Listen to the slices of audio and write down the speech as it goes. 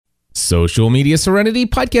Social Media Serenity,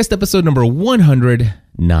 podcast episode number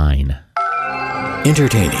 109.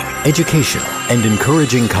 Entertaining, educational, and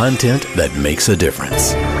encouraging content that makes a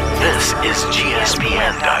difference. This is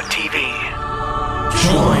GSPN.TV.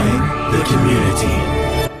 Join the community.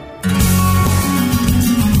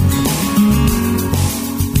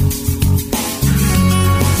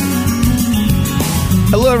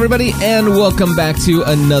 Hello, everybody, and welcome back to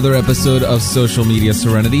another episode of Social Media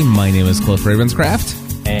Serenity. My name is Cliff Ravenscraft.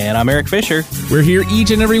 And I'm Eric Fisher. We're here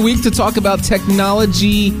each and every week to talk about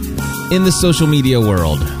technology in the social media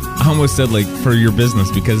world. I almost said, like, for your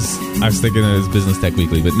business, because I was thinking it was Business Tech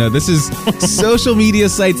Weekly. But no, this is social media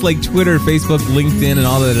sites like Twitter, Facebook, LinkedIn, and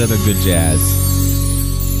all that other good jazz.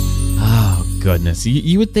 Oh, goodness.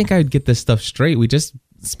 You would think I'd get this stuff straight. We just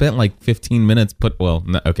spent like 15 minutes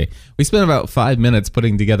we spent about 5 minutes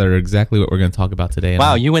putting together exactly what we're going to talk about today.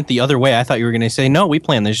 Wow, you went the other way. I thought you were going to say, no, we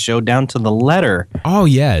planned this show down to the letter. Oh,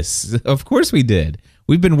 yes. Of course we did.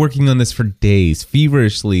 We've been working on this for days,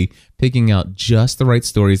 feverishly picking out just the right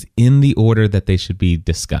stories in the order that they should be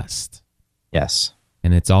discussed. Yes.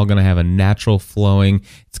 And it's all going to have a natural flowing,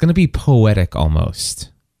 it's going to be poetic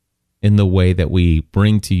almost in the way that we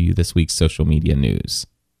bring to you this week's social media news.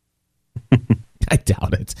 I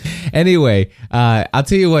doubt it. Anyway, I'll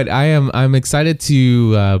tell you what, I'm excited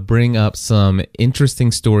to bring up some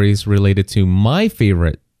interesting stories related to my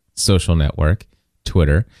favorite social network,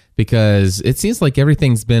 Twitter, because it seems like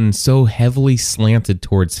everything's been so heavily slanted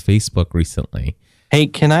towards Facebook recently. Hey,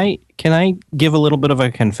 can I give a little bit of a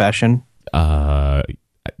confession? Yeah.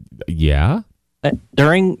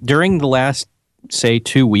 During the last, say,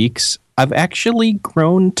 2 weeks, I've actually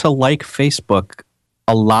grown to like Facebook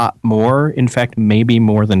a lot more. In fact, maybe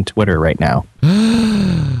more than Twitter right now.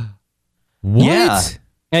 What? Yeah.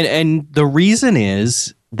 And the reason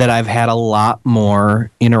is that I've had a lot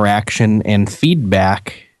more interaction and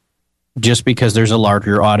feedback just because there's a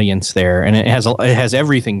larger audience there. And it has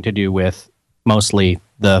everything to do with mostly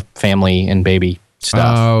the family and baby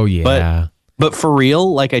stuff. Oh, yeah. But for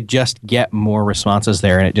real, like, I just get more responses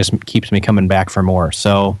there, and it just keeps me coming back for more.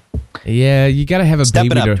 So yeah, you got to have a step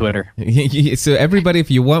baby. Step it up, Twitter. So everybody,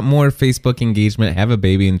 if you want more Facebook engagement, have a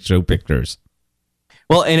baby and show pictures.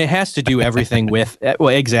 Well, and it has to do everything with, well,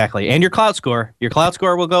 exactly. And your clout score. Your clout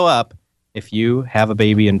score will go up if you have a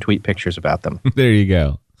baby and tweet pictures about them. There you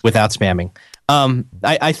go. Without spamming.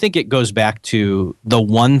 I think it goes back to the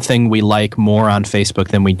one thing we like more on Facebook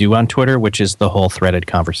than we do on Twitter, which is the whole threaded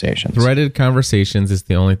conversations. Threaded conversations is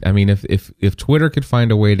the only. I mean, if Twitter could find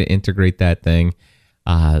a way to integrate that thing,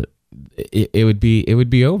 it would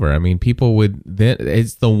be over. I mean, people would.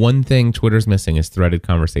 It's the one thing Twitter's missing is threaded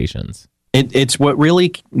conversations. It's what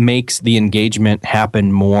really makes the engagement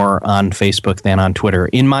happen more on Facebook than on Twitter,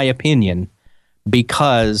 in my opinion,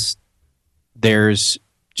 because there's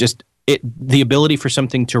just the ability for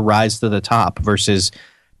something to rise to the top versus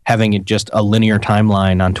having just a linear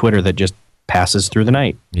timeline on Twitter that just passes through the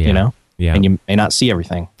night, you know? Yeah. And you may not see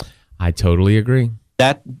everything. I totally agree.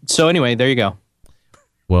 So anyway, there you go.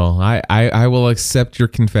 Well, I will accept your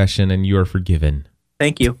confession and you are forgiven.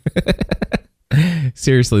 Thank you.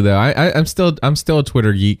 Seriously though, I'm still a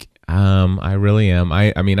Twitter geek. I really am.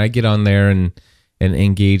 I mean, I get on there and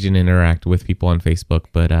engage and interact with people on Facebook,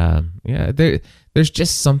 but yeah, there's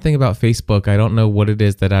just something about Facebook. I don't know what it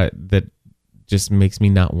is that just makes me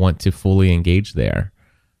not want to fully engage there,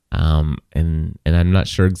 and I'm not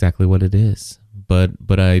sure exactly what it is.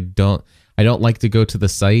 But I don't like to go to the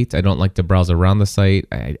site. I don't like to browse around the site.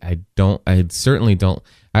 I certainly don't.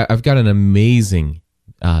 I've got an amazing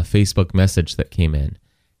Facebook message that came in,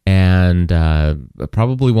 and I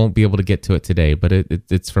probably won't be able to get to it today, but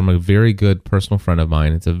it's from a very good personal friend of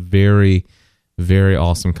mine. It's a very, very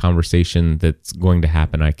awesome conversation that's going to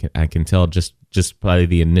happen. I can tell just by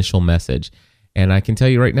the initial message. And I can tell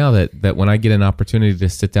you right now that when I get an opportunity to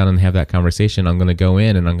sit down and have that conversation, I'm going to go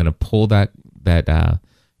in and I'm going to pull that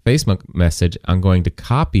Facebook message. I'm going to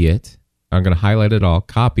copy it. I'm going to highlight it all,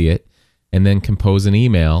 copy it, and then compose an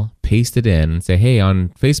email, paste it in, and say, hey, on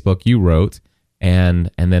Facebook you wrote, and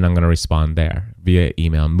then I'm going to respond there via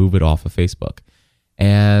email, move it off of Facebook.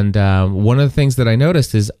 And one of the things that I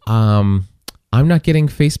noticed is I'm not getting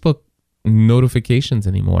Facebook notifications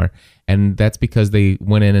anymore, and that's because they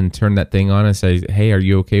went in and turned that thing on and said, hey, are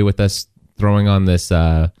you okay with us throwing on this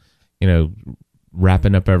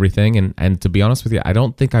wrapping up everything? And to be honest with you, I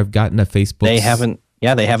don't think I've gotten a Facebook. They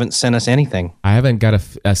haven't sent us anything. I haven't got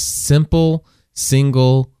a single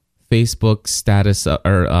Facebook status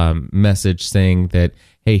or message saying that,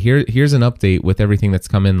 hey, here's an update with everything that's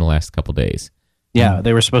come in the last couple days. Yeah,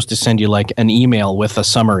 they were supposed to send you like an email with a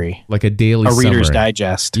summary, like a daily Reader's summary.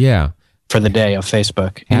 Digest. Yeah. for the day of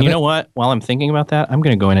Facebook. And Have you it? know what? While I'm thinking about that, I'm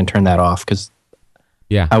going to go in and turn that off because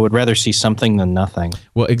Yeah. I would rather see something than nothing.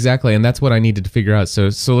 Well, exactly, and that's what I needed to figure out. So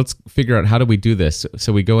let's figure out how do we do this.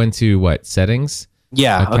 So we go into what settings?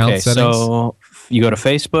 Yeah. Account Okay. settings? So you go to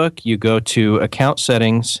Facebook, you go to account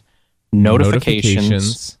settings,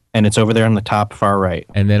 notifications, and it's over there on the top far right.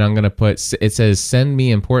 And then I'm going to put, it says send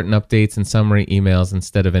me important updates and summary emails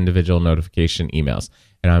instead of individual notification emails.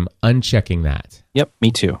 And I'm unchecking that Yep.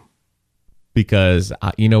 Me too. because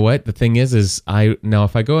you know what? The thing is now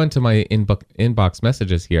if I go into my inbox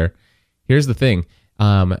messages here, here's the thing.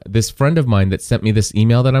 This friend of mine that sent me this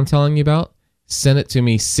email that I'm telling you about sent it to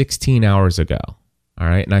me 16 hours ago. All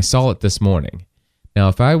right. And I saw it this morning. Now,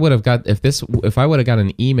 if I would have got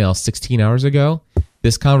an email 16 hours ago,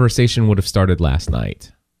 this conversation would have started last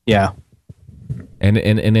night. Yeah. And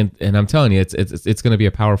I'm telling you, it's going to be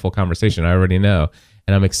a powerful conversation. I already know,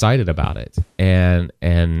 and I'm excited about it, and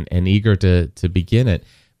eager to begin it.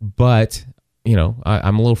 But you know,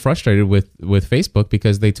 I'm a little frustrated with Facebook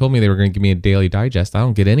because they told me they were going to give me a daily digest. I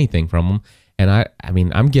don't get anything from them, and I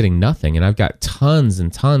mean, I'm getting nothing, and I've got tons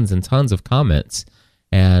and tons and tons of comments,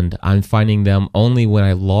 and I'm finding them only when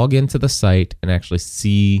I log into the site and actually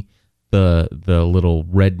see the little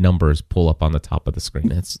red numbers pull up on the top of the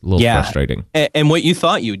screen. It's a little frustrating. And what you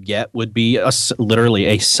thought you'd get would be literally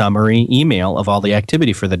a summary email of all the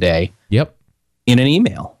activity for the day. Yep. In an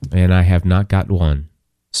email. And I have not got one.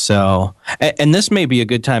 So, and this may be a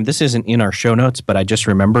good time. This isn't in our show notes, but I just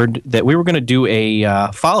remembered that we were going to do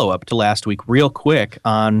a follow-up to last week real quick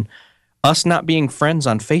on us not being friends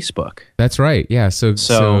on Facebook. That's right. Yeah.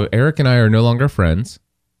 So Eric and I are no longer friends.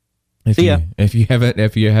 If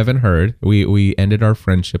you haven't heard, we ended our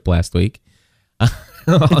friendship last week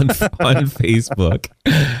on Facebook.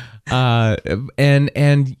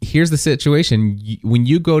 And here's the situation. When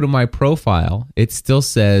you go to my profile, it still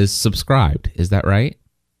says subscribed. Is that right?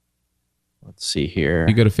 Let's see here.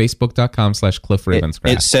 You go to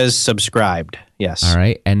facebook.com/CliffRavenscraft. It says subscribed. Yes. All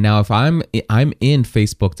right. And now if I'm in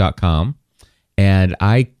facebook.com and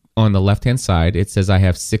on the left-hand side, it says I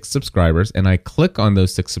have 6 subscribers, and I click on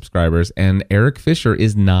those 6 subscribers, and Eric Fisher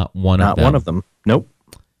is not one of them. Not one of them. Nope.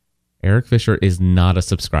 Eric Fisher is not a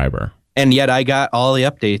subscriber. And yet I got all the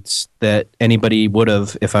updates that anybody would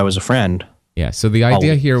have if I was a friend. Yeah, so the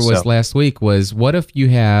idea here was last week was, what if you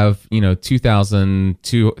have,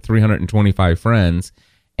 2,325 friends,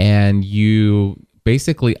 and you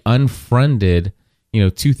basically unfriended,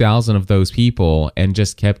 2,000 of those people and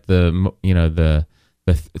just kept the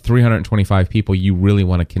 325 people you really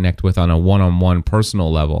want to connect with on a one-on-one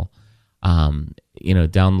personal level, down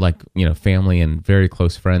like, family and very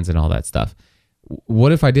close friends and all that stuff.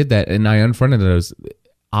 What if I did that and I unfriended those?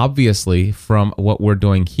 Obviously, from what we're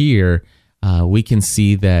doing here, we can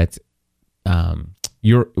see that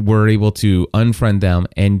we're able to unfriend them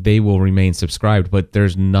and they will remain subscribed, but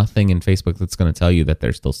there's nothing in Facebook that's going to tell you that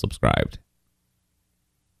they're still subscribed.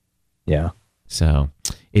 Yeah. So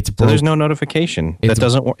it's so there's no notification. It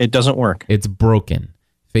doesn't work. It's broken.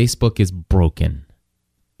 Facebook is broken.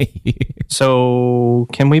 So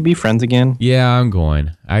can we be friends again? Yeah, I'm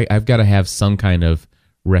going. I've got to have some kind of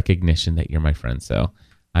recognition that you're my friend. So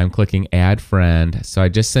I'm clicking add friend. So I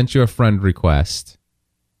just sent you a friend request.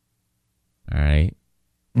 All right.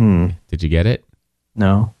 Did you get it?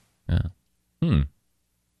 No. Oh. Well,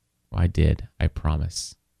 I did. I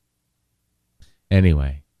promise.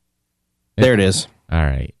 Anyway. There it is. All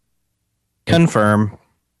right. Confirm.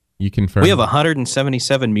 You confirm. We have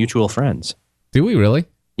 177 mutual friends. Do we really?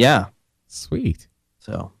 Yeah. Sweet.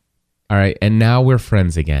 So. All right. And now we're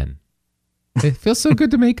friends again. It feels so good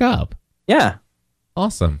to make up. Yeah.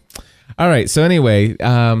 Awesome. All right. So anyway,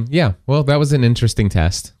 yeah. Well, that was an interesting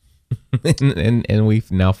test, and we've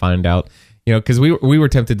now found out, because we were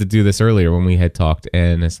tempted to do this earlier when we had talked,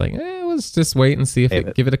 and it's like, let's just wait and see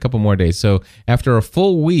if give it a couple more days. So after a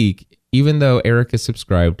full week, even though Eric is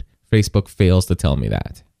subscribed, Facebook fails to tell me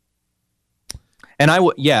that. And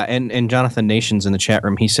and Jonathan Nations in the chat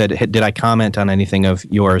room, he said, did I comment on anything of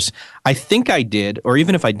yours? I think I did, or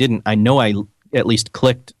even if I didn't, I know I at least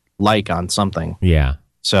clicked like on something. Yeah.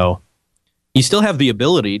 So you still have the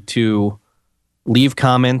ability to leave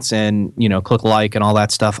comments and, click like and all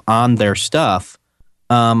that stuff on their stuff.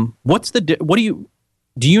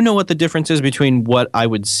 Do you know what the difference is between what I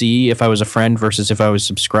would see if I was a friend versus if I was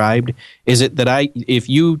subscribed? Is it that if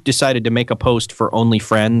you decided to make a post for only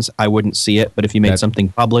friends, I wouldn't see it, but if you made something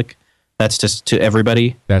public, that's just to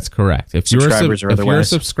everybody? That's correct. If you're a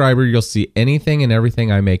subscriber, you'll see anything and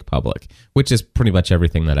everything I make public, which is pretty much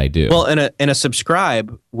everything that I do. Well, and a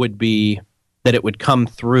subscribe would be that it would come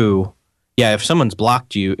through. Yeah, if someone's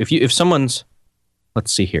blocked you, if someone's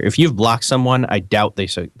let's see here. If you've blocked someone, I doubt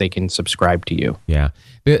they can subscribe to you. Yeah.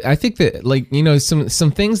 I think that, like, you know, some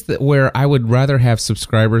things that where I would rather have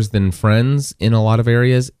subscribers than friends in a lot of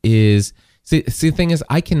areas is, see the thing is,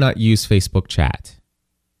 I cannot use Facebook chat.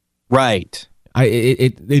 Right.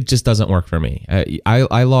 It just doesn't work for me.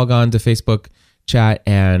 I log on to Facebook chat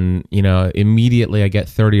and, you know, immediately I get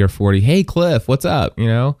 30 or 40, hey Cliff, what's up? You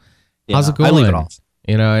know, how's it going? I leave it off.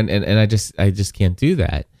 You know, and I just can't do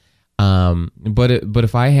that. But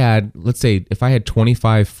if I had, let's say, if I had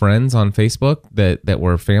 25 friends on Facebook that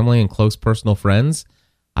were family and close personal friends,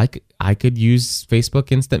 I could use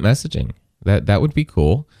Facebook instant messaging. That would be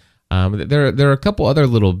cool. There are a couple other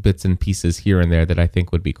little bits and pieces here and there that I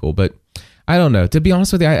think would be cool, but I don't know. To be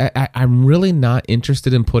honest with you, I'm really not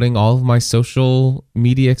interested in putting all of my social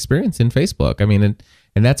media experience in Facebook. I mean,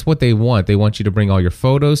 and that's what they want. They want you to bring all your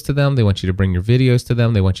photos to them. They want you to bring your videos to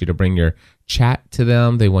them. They want you to bring your chat to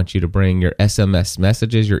them. They want you to bring your SMS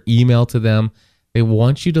messages, your email to them. They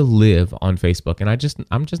want you to live on Facebook, and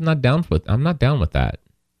I'm just not down with. I'm not down with that.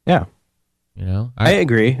 Yeah. You know, I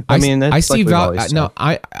agree. I mean, that's I see like value. No,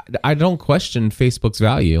 I don't question Facebook's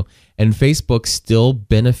value, and Facebook still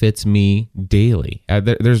benefits me daily.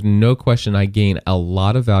 There's no question I gain a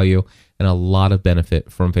lot of value and a lot of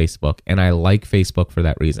benefit from Facebook, and I like Facebook for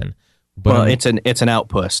that reason. But well, it's an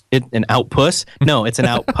outpost. An outpost? No, it's an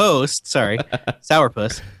outpost. Sorry,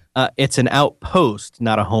 sourpuss. It's an outpost,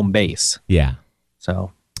 not a home base. Yeah.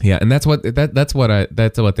 So. Yeah, and that's what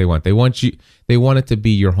they want. They want it to be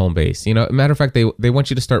your home base. You know, matter of fact, they want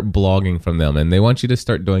you to start blogging from them, and they want you to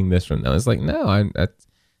start doing this from them. It's like, no,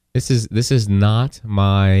 this is not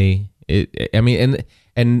my. I mean,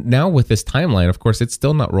 and now with this timeline, of course, it's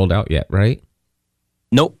still not rolled out yet, right?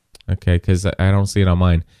 Nope. Okay, because I don't see it on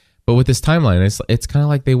mine. But with this timeline, it's kind of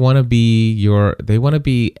like they want to be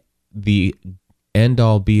the end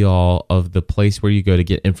all be all of the place where you go to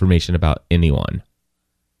get information about anyone.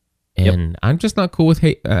 And yep. I'm just not cool with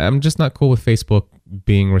Facebook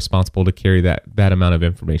being responsible to carry that amount of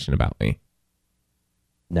information about me.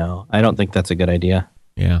 No, I don't think that's a good idea.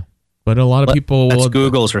 Yeah, but a lot of people. That's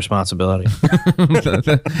Google's responsibility.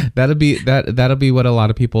 that'll be what a lot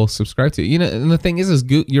of people subscribe to. You know, and the thing is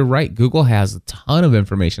you're right. Google has a ton of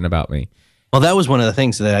information about me. Well, that was one of the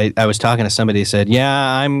things that I was talking to somebody who said,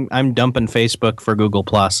 yeah, I'm dumping Facebook for Google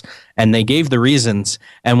Plus. And they gave the reasons.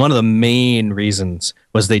 And one of the main reasons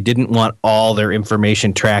was they didn't want all their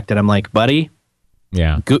information tracked. And I'm like, buddy,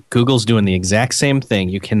 yeah, Google's doing the exact same thing.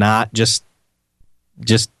 You cannot just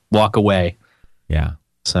walk away. Yeah.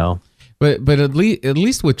 So, but at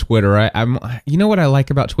least with Twitter, I'm you know what I like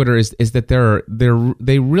about Twitter is that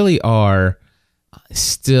they really are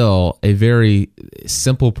still a very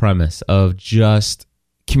simple premise of just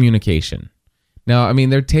communication. Now, I mean,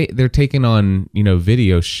 they're taking on, you know,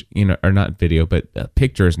 video, or not video, but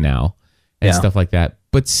pictures now and stuff like that.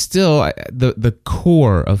 But still, the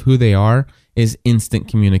core of who they are is instant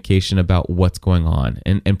communication about what's going on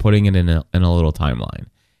and putting it in a little timeline.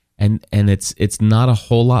 And it's not a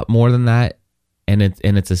whole lot more than that, and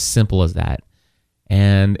it's as simple as that.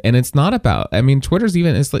 And it's not about, I mean,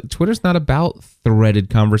 Twitter's not about threaded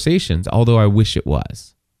conversations, although I wish it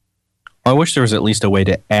was. I wish there was at least a way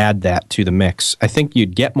to add that to the mix. I think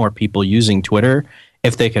you'd get more people using Twitter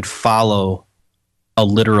if they could follow a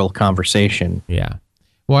literal conversation. Yeah.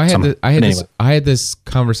 Well, I had this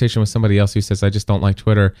conversation with somebody else who says, I just don't like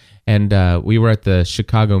Twitter. And we were at the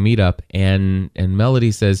Chicago meetup, and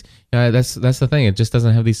Melody says, that's the thing. It just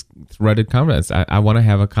doesn't have these threaded comments. I want to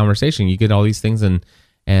have a conversation. You get all these things, and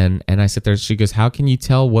I sit there. She goes, how can you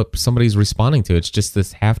tell what somebody's responding to? It's just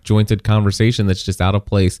this half-jointed conversation that's just out of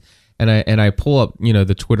place. And I pull up, you know,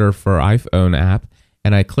 the Twitter for iPhone app,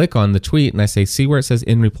 and I click on the tweet, and I say, see where it says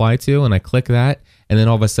in reply to, and I click that, and then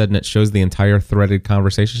all of a sudden it shows the entire threaded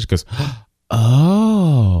conversation. She goes,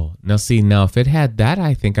 oh, now if it had that,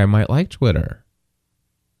 I think I might like Twitter.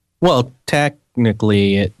 Well,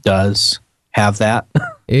 technically it does have that.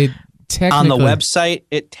 It technically, on the website,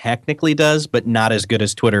 it technically does, but not as good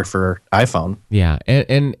as Twitter for iPhone. Yeah,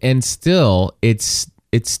 and still, it's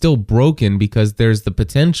still broken because there's the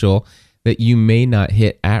potential that you may not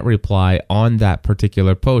hit @reply on that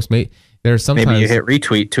particular post. Maybe you hit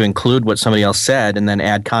retweet to include what somebody else said and then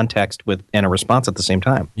add context and a response at the same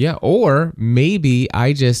time. Yeah, or maybe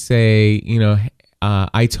I just say, you know,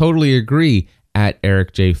 I totally agree at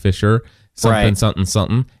Eric J. Fisher, something, right,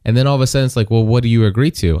 something, and then all of a sudden it's like, well, what do you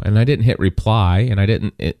agree to? And I didn't hit reply,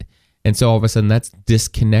 and so all of a sudden that's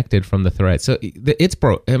disconnected from the thread. So it's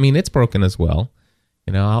broken as well.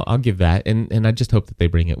 You know, I'll give that, and I just hope that they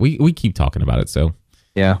bring it. We keep talking about it, so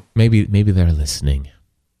yeah, maybe they're listening.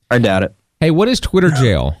 I doubt it. Hey, what is Twitter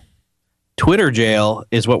jail? Twitter jail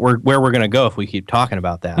is where we're going to go if we keep talking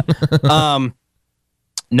about that.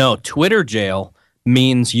 No, Twitter jail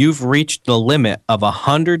means you've reached the limit of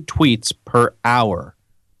 100 tweets per hour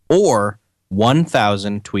or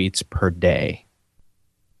 1,000 tweets per day.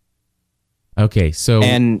 Okay, so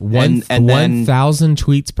and 1,000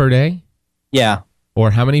 tweets per day? Yeah.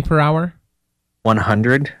 Or how many per hour?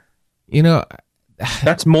 100. You know,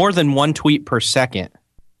 that's more than one tweet per second.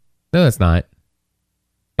 No, that's not.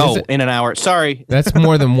 In an hour. Sorry. That's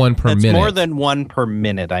more than one per minute. That's more than one per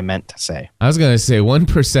minute, I meant to say. I was going to say one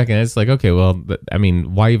per second. It's like, okay, well, I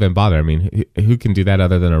mean, why even bother? I mean, who can do that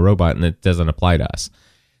other than a robot, and it doesn't apply to us?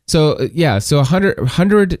 So, yeah, so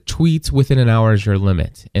 100 tweets within an hour is your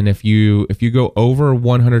limit. And if you go over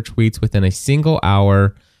 100 tweets within a single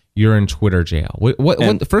hour, you're in Twitter jail.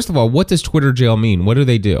 What first of all, what does Twitter jail mean? What do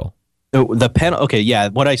they do? Okay, yeah,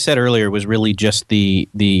 what I said earlier was really just the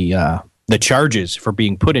charges for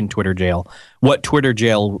being put in Twitter jail. What Twitter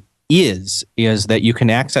jail is that you can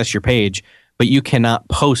access your page, but you cannot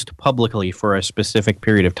post publicly for a specific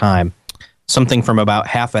period of time. Something from about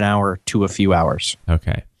half an hour to a few hours.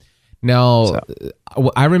 Okay. Now,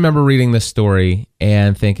 I remember reading this story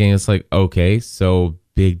and thinking, it's like, okay, so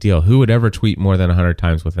big deal. Who would ever tweet more than 100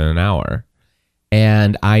 times within an hour?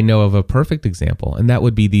 And I know of a perfect example, and that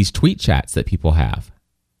would be these tweet chats that people have.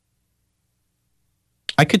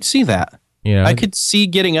 I could see that. Yeah, I could see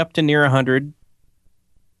getting up to near 100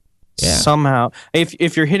 somehow.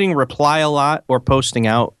 If you're hitting reply a lot or posting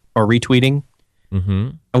out or retweeting,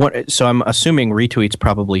 so I'm assuming retweets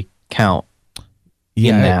probably count.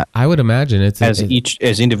 Yeah, in that I would imagine it's as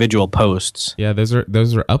individual posts. Yeah, those are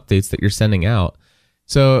updates that you're sending out.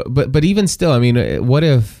 So, but even still, I mean, what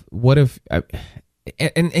if?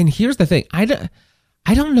 And here's the thing, I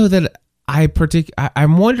don't know that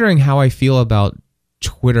I'm wondering how I feel about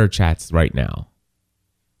Twitter chats right now.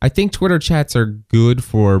 I think Twitter chats are good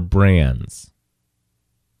for brands,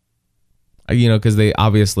 because they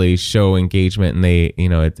obviously show engagement and they,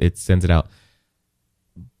 it sends it out.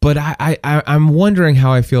 But I'm wondering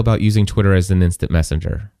how I feel about using Twitter as an instant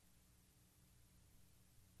messenger.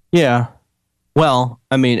 Yeah. Well,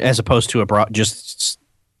 I mean, as opposed to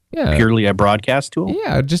purely a broadcast tool.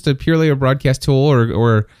 Yeah, just purely a broadcast tool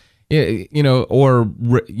or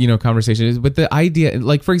conversation. But the idea,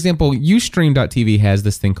 like, for example, Ustream.tv has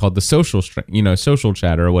this thing called the social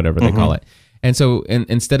chatter or whatever they call it. And so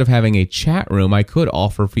instead of having a chat room, I could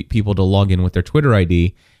offer people to log in with their Twitter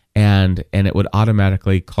ID, and it would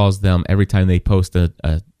automatically cause them, every time they post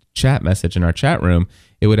a chat message in our chat room,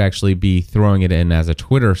 it would actually be throwing it in as a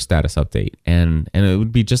Twitter status update. And it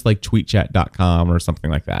would be just like tweetchat.com or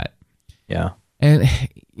something like that. Yeah. And,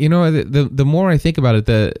 the more I think about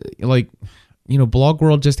it, Blog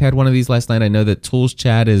World just had one of these last night. I know that Tools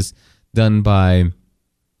Chat is done by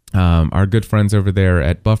our good friends over there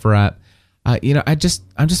at Buffer App. I'm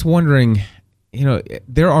just wondering,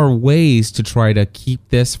 there are ways to try to keep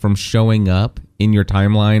this from showing up in your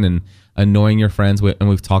timeline and annoying your friends. And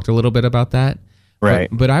we've talked a little bit about that. Right.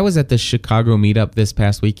 But I was at the Chicago meetup this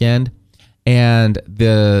past weekend, and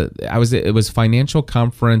it was Financial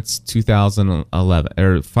Conference 2011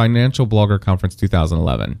 or Financial Blogger Conference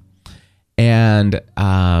 2011, and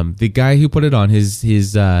the guy who put it on, his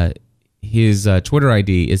Twitter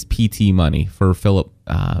ID is PT Money for Philip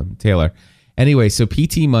Taylor. Anyway, so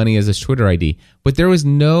PT Money is his Twitter ID, but there was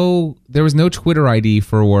no Twitter ID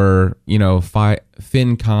for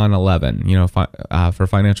FinCon 11, for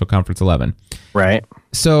Financial Conference 11. Right.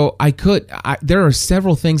 So there are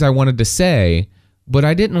several things I wanted to say, but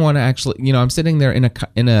I didn't want to actually, I'm sitting there in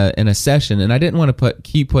a session, and I didn't want to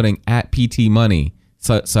keep putting at PT Money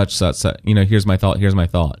such, here's my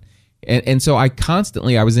thought. And so I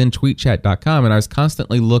was in tweetchat.com, and I was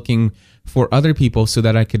constantly looking for other people so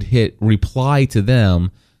that I could hit reply to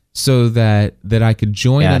them so that I could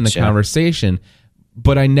join in the conversation.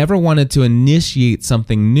 But I never wanted to initiate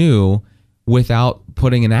something new without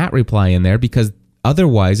putting an @ reply in there, because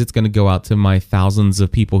otherwise it's going to go out to my thousands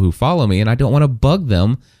of people who follow me, and I don't want to bug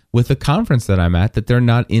them with the conference that I'm at that they're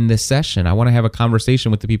not in this session. I want to have a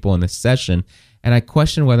conversation with the people in this session, and I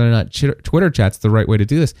question whether or not Twitter chat's the right way to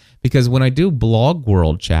do this, because when I do Blog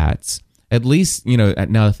World chats, at least,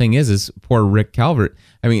 now the thing is poor Rick Calvert,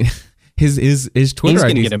 I mean, his Twitter He's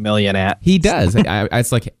ID, gonna get a million at. He does.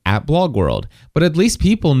 It's like at Blog World, but at least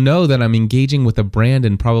people know that I'm engaging with a brand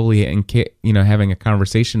and probably having a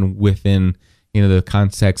conversation within the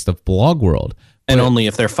context of Blog World. And only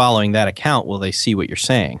if they're following that account will they see what you're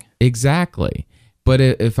saying. Exactly. But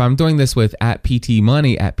if I'm doing this with at PT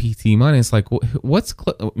Money, it's like,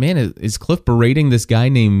 is Cliff berating this guy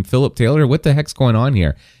named Philip Taylor? What the heck's going on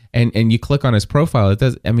here? and you click on his profile, it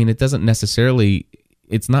doesn't necessarily,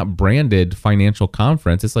 it's not branded financial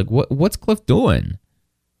conference. It's like, what's Cliff doing?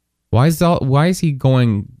 Why is he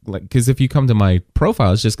going, like, because if you come to my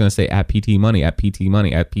profile, it's just going to say at PT Money, at PT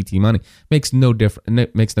Money, at PT Money. Makes no difference.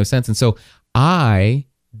 It makes no sense. And so I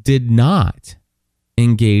did not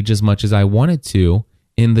engage as much as I wanted to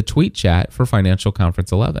in the tweet chat for Financial Conference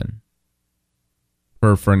 11,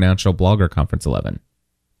 for Financial Blogger Conference 11.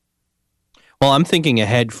 Well, I'm thinking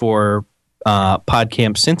ahead for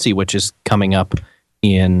PodCamp Cincy, which is coming up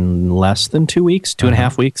in less than 2 weeks,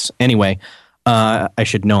 2.5 weeks. Anyway, I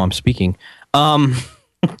should know I'm speaking. And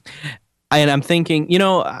I'm thinking,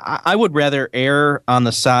 I would rather err on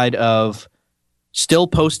the side of still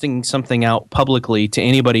posting something out publicly to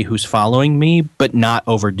anybody who's following me, but not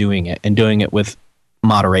overdoing it and doing it with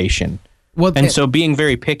moderation. Well, and so being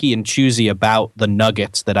very picky and choosy about the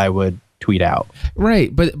nuggets that I would tweet out.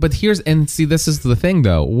 Right. But here's, and see, this is the thing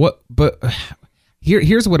though.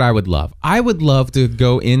 Here's what I would love. I would love to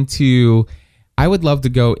go into a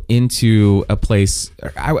place.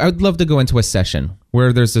 I would love to go into a session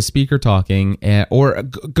where there's a speaker talking, or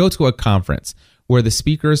go to a conference where the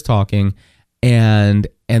speaker is talking, and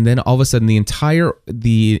then all of a sudden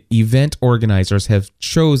the event organizers have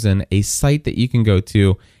chosen a site that you can go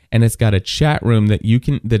to, and it's got a chat room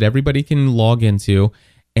that everybody can log into,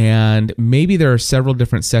 and maybe there are several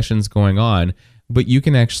different sessions going on, but you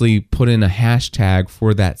can actually put in a hashtag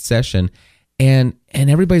for that session. And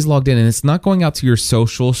everybody's logged in, and it's not going out to your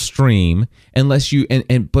social stream unless you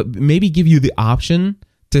but maybe give you the option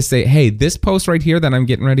to say, hey, this post right here that I'm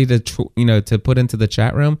getting ready to put into the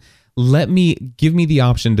chat room, give me the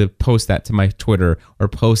option to post that to my Twitter or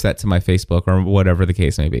post that to my Facebook or whatever the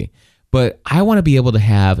case may be. But I want to be able to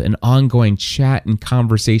have an ongoing chat and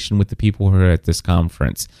conversation with the people who are at this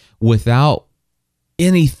conference without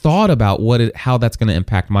any thought about how that's going to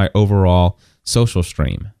impact my overall social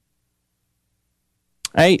stream.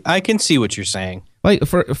 I can see what you're saying. Like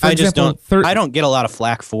for I example, just I don't get a lot of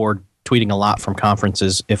flack for tweeting a lot from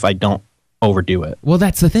conferences if I don't overdo it. Well,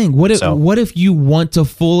 that's the thing. What if you want to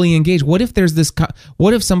fully engage? What if there's this?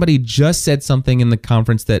 What if somebody just said something in the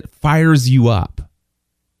conference that fires you up?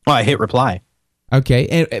 Oh, I hit reply.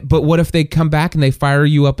 Okay, but what if they come back and they fire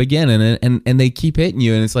you up again, and they keep hitting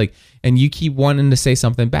you, and it's like, and you keep wanting to say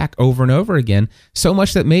something back over and over again, so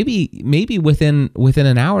much that maybe within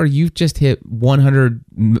an hour you've just hit 100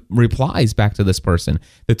 replies back to this person.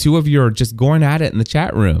 The two of you are just going at it in the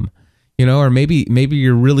chat room, or maybe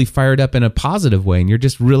you're really fired up in a positive way, and you're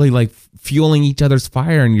just really like fueling each other's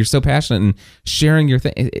fire, and you're so passionate and sharing your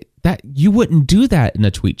thing. That you wouldn't do that in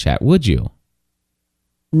a tweet chat, would you?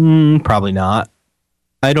 Probably not.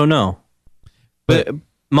 I don't know. But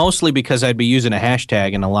mostly because I'd be using a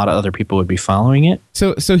hashtag and a lot of other people would be following it.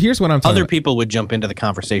 So here's what I'm talking about. Other people would jump into the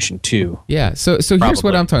conversation too. Yeah. So here's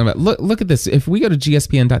what I'm talking about. Look at this. If we go to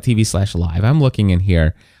gspn.tv/live, I'm looking in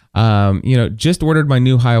here. Just ordered my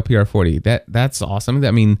new Heil PR40. That's awesome.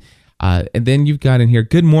 I mean, and then you've got in here,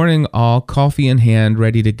 good morning all, coffee in hand,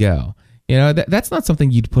 ready to go. That's not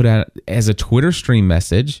something you'd put out as a Twitter stream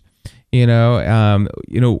message.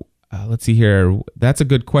 Let's see here. That's a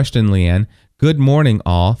good question, Leanne. Good morning,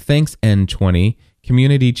 all. Thanks, N20.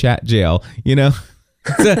 Community chat jail.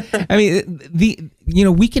 I mean,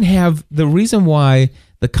 we can have the reason why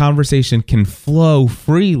the conversation can flow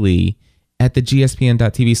freely at the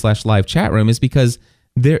gspn.tv/live chat room is because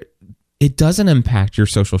it doesn't impact your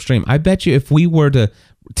social stream. I bet you if we were to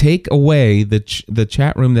take away the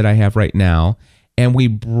chat room that I have right now and we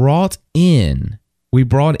brought in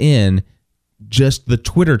just the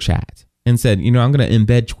Twitter chat and said, I'm going to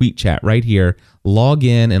embed tweet chat right here, log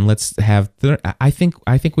in, and let's have. I think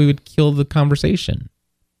we would kill the conversation.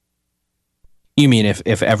 You mean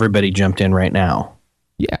if everybody jumped in right now?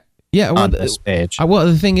 Yeah. Well, on this page. Well,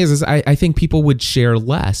 the thing is I think people would share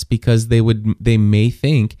less because they may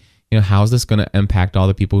think, how's this going to impact all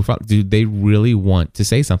the people who follow? Do they really want to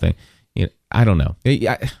say something? I don't know.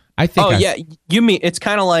 I think. Yeah. You mean it's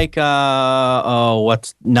kind of like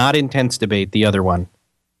what's not intense debate? The other one.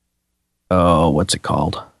 Oh, what's it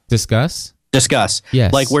called? Discuss.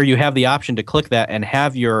 Yes. Like where you have the option to click that and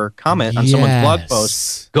have your comment on someone's blog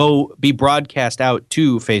post go be broadcast out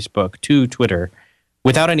to Facebook, to Twitter,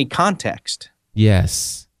 without any context.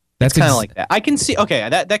 Yes. That's kind of like that. I can see. Okay,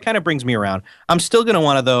 that kind of brings me around. I'm still going to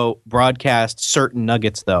want to though broadcast certain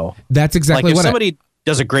nuggets though. That's exactly like what if somebody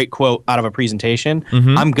does a great quote out of a presentation,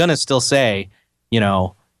 I'm going to still say,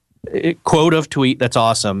 quote of tweet, that's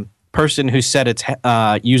awesome. Person who said its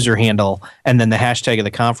user handle and then the hashtag of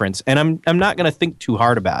the conference. And I'm not going to think too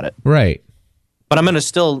hard about it. Right. But I'm going to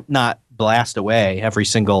still not blast away every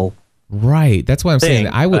single Right. That's why I'm saying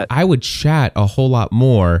I would chat a whole lot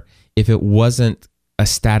more if it wasn't a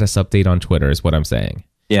status update on Twitter is what I'm saying.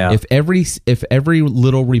 Yeah. If every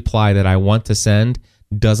little reply that I want to send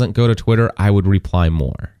doesn't go to Twitter, I would reply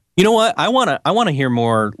more. You know what? I want to hear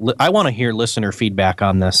more. I want to hear listener feedback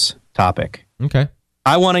on this topic. Okay.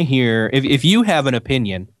 I want to hear if you have an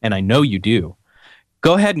opinion, and I know you do,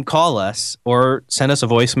 go ahead and call us or send us a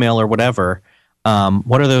voicemail or whatever.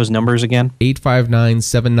 What are those numbers again?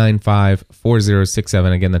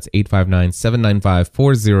 859-795-4067. Again, that's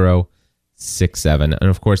 859-795-4067. And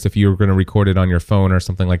of course, if you're going to record it on your phone or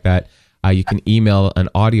something like that, you can email an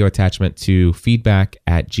audio attachment to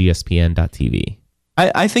feedback@gspn.tv.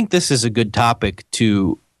 I think this is a good topic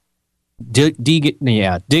to dig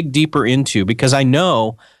deeper into, because I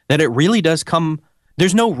know that it really does come.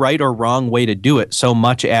 There's no right or wrong way to do it, so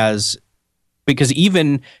much as because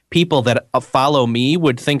even people that follow me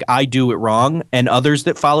would think I do it wrong, and others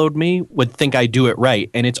that followed me would think I do it right.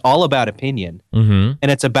 And it's all about opinion. Mm-hmm.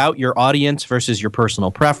 And it's about your audience versus your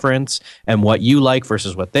personal preference and what you like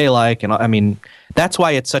versus what they like. And I mean, that's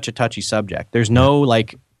why it's such a touchy subject. There's no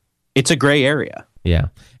it's a gray area. Yeah.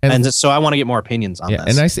 And so I want to get more opinions on this.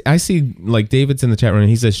 And I see like David's in the chat room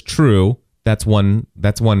and he says true. That's one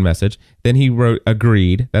message. Then he wrote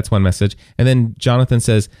agreed. That's one message. And then Jonathan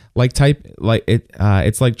says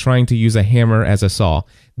it's like trying to use a hammer as a saw.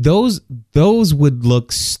 Those would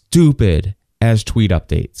look stupid as tweet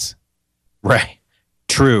updates. Right.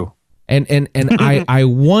 True. And I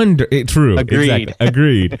wonder. True. Agreed. Exactly,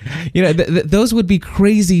 agreed. Those would be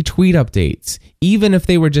crazy tweet updates, even if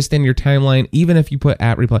they were just in your timeline, even if you put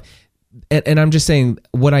at reply. And I'm just saying,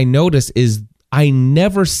 what I notice is I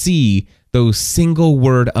never see those single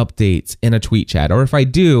word updates in a tweet chat, or if I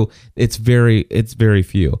do, it's very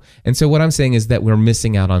few. And so what I'm saying is that we're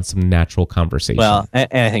missing out on some natural conversation. Well, and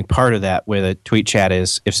I think part of that with a tweet chat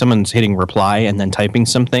is if someone's hitting reply and then typing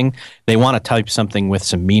something, they want to type something with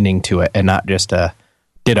some meaning to it and not just a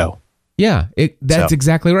ditto. Yeah, that's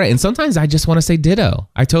exactly right. And sometimes I just want to say ditto.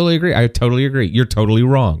 I totally agree. You're totally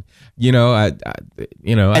wrong. And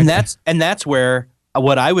that's where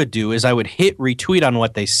what I would do is I would hit retweet on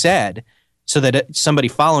what they said, so that somebody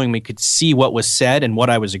following me could see what was said and what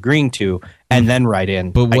I was agreeing to, and then write in.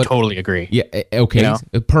 I totally agree. Yeah. Okay.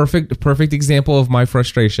 A perfect example of my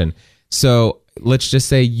frustration. So let's just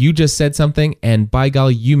say you just said something, and by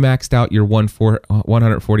golly, you maxed out your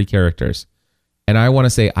 140 characters, and I want to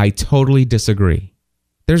say I totally disagree.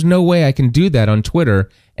 There's no way I can do that on Twitter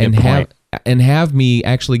and have me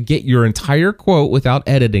actually get your entire quote without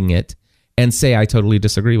editing it and say I totally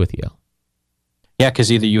disagree with you. Yeah,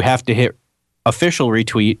 because either you have to hit official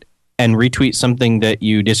retweet and retweet something that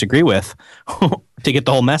you disagree with to get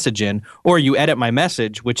the whole message in, or you edit my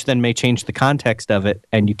message, which then may change the context of it,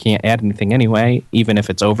 and you can't add anything anyway, even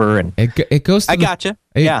if it's over. And it goes. Gotcha.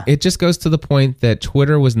 Yeah, it just goes to the point that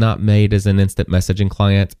Twitter was not made as an instant messaging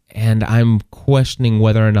client, and I'm questioning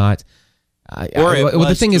whether or not.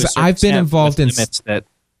 The thing is, I've been involved in limits that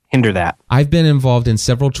hinder that. I've been involved in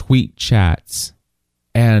several tweet chats,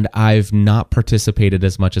 and I've not participated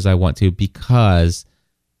as much as I want to because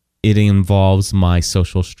it involves my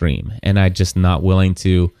social stream, and I'm just not willing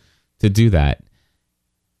to do that.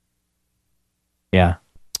 Yeah.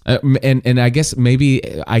 And I guess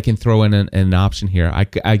maybe I can throw in an option here.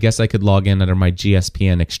 I guess I could log in under my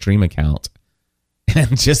GSPN Extreme account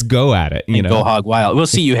and just go at it. Go hog wild. We'll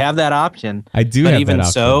see. You have that option. I do. But have even that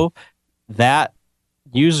option. So, that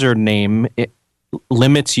username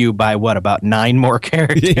limits you by about 9 more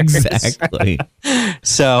characters. Exactly.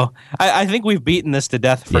 So I think we've beaten this to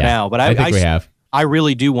death for now. But I think we have. I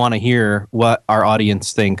really do want to hear what our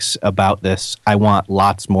audience thinks about this. I want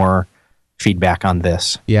lots more feedback on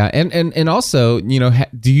this. Yeah, and also,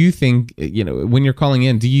 do you think, when you're calling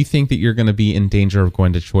in, do you think that you're going to be in danger of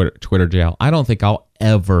going to Twitter jail? I don't think I'll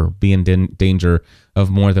ever be in danger of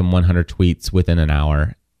more than 100 tweets within an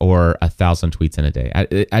hour or 1,000 tweets in a day.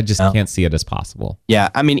 I just can't see it as possible. Yeah,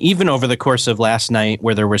 I mean, even over the course of last night,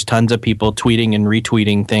 where there was tons of people tweeting and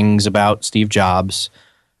retweeting things about Steve Jobs,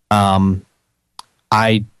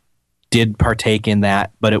 I did partake in that,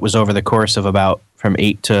 but it was over the course of about from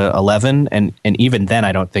 8 to 11, and even then,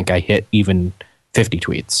 I don't think I hit even 50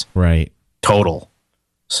 tweets. Right. Total.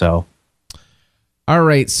 So. All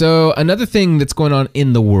right. So another thing that's going on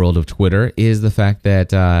in the world of Twitter is the fact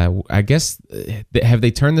that I guess have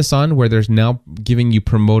they turned this on where there's now giving you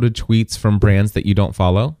promoted tweets from brands that you don't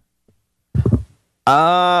follow?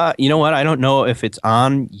 You know what? I don't know if it's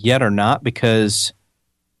on yet or not, because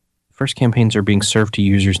first campaigns are being served to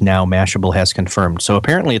users now, Mashable has confirmed. So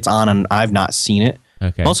apparently it's on, and I've not seen it.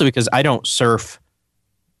 Okay. Also because I don't surf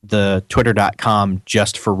the twitter.com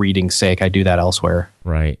just for reading's sake. I do that elsewhere.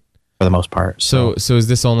 Right. For the most part. So is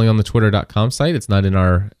this only on the twitter.com site? It's not in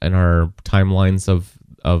our timelines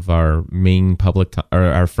of our main public or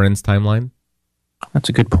our friends timeline? That's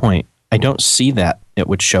a good point. I don't see that it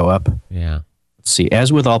would show up. Yeah. Let's see.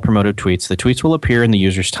 As with all promoted tweets, the tweets will appear in the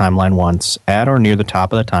user's timeline once, at or near the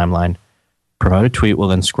top of the timeline. Promoted tweet will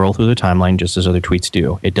then scroll through the timeline just as other tweets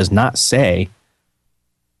do. It does not say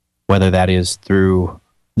whether that is through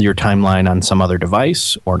your timeline on some other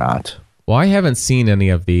device or not. Well, I haven't seen any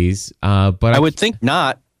of these, but I would think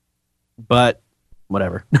not, but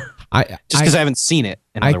whatever. Just because I haven't seen it,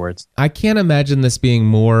 in other words. I can't imagine this being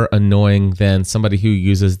more annoying than somebody who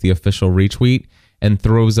uses the official retweet and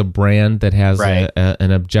throws a brand that has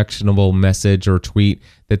an objectionable message or tweet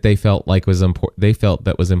that they felt like was important. They felt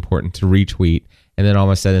that was important to retweet, and then all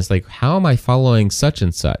of a sudden it's like, how am I following such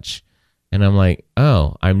and such? And I'm like,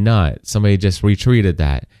 oh, I'm not. Somebody just retweeted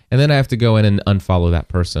that, and then I have to go in and unfollow that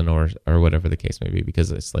person or whatever the case may be,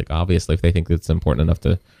 because it's like, obviously if they think it's important enough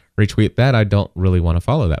to retweet that, I don't really want to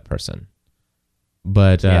follow that person.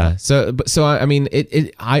 But so I mean,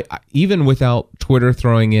 I even without Twitter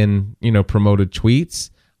throwing in, promoted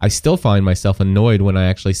tweets, I still find myself annoyed when I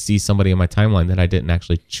actually see somebody in my timeline that I didn't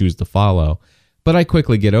actually choose to follow. But I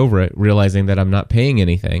quickly get over it, realizing that I'm not paying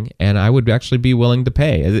anything, and I would actually be willing to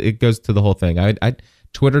pay. It goes to the whole thing. I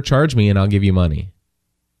Twitter, charge me and I'll give you money.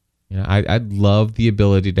 I'd love the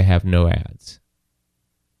ability to have no ads.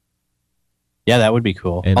 Yeah, that would be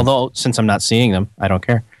cool. Although since I'm not seeing them, I don't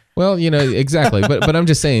care. Well, exactly. But I'm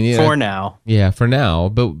just saying, for now. Yeah, for now.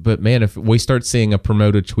 But man, if we start seeing a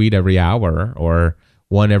promoted tweet every hour, or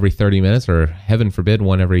one every 30 minutes, or heaven forbid,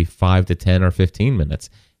 one every 5 to 10 or 15 minutes,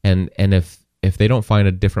 and if they don't find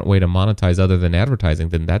a different way to monetize other than advertising,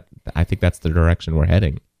 then I think that's the direction we're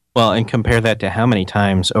heading. Well, and compare that to how many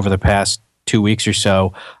times over the past 2 weeks or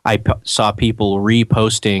so I saw people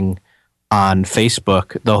reposting on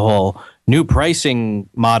Facebook the whole new pricing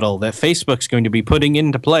model that Facebook's going to be putting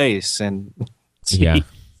into place. And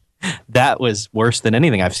that was worse than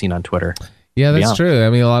anything I've seen on Twitter. Yeah, that's true. I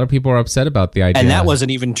mean, a lot of people are upset about the idea. And that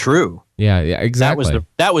wasn't even true. Yeah, exactly.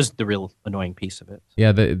 That was the real annoying piece of it.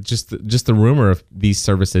 Yeah, just the rumor of these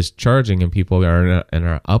services charging, and people are in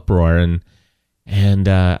an uproar, and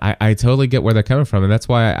I totally get where they're coming from, and that's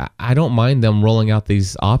why I don't mind them rolling out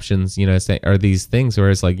these options, or these things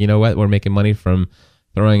where it's like, you know what, we're making money from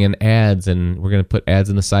throwing in ads, and we're going to put ads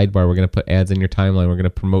in the sidebar, we're going to put ads in your timeline, we're going to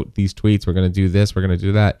promote these tweets, we're going to do this, we're going to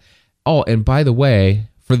do that. Oh, and by the way,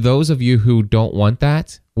 for those of you who don't want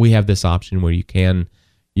that, we have this option where you can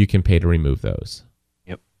pay to remove those.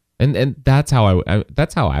 Yep. And that's how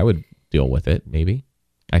I would deal with it. Maybe,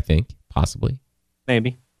 I think, possibly,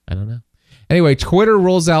 maybe, I don't know. Anyway, Twitter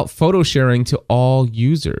rolls out photo sharing to all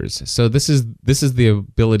users. So this is the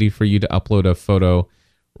ability for you to upload a photo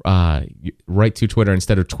right to Twitter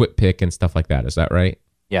instead of TwitPic and stuff like that. Is that right?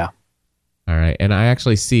 Yeah. All right. And I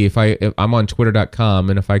actually see if I'm on twitter.com,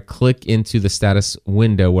 and if I click into the status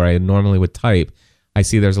window where I normally would type, I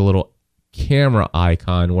see there's a little camera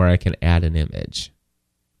icon where I can add an image.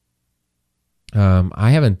 I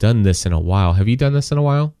haven't done this in a while. Have you done this in a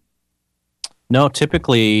while? No,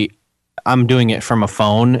 typically I'm doing it from a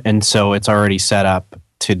phone, and so it's already set up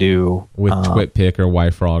to do with TwitPic or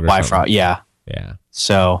YFrog or YFrog, yeah. Yeah.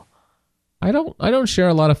 So I don't share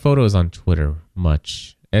a lot of photos on Twitter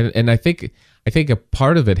much. And I think a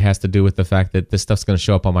part of it has to do with the fact that this stuff's going to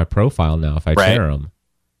show up on my profile now if I share them.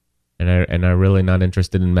 And I'm really not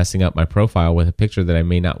interested in messing up my profile with a picture that I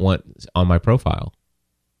may not want on my profile.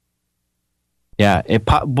 Yeah,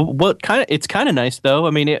 it's kind of nice though.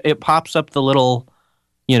 I mean, it pops up the little,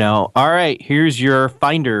 all right, here's your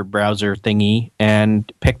Finder browser thingy, and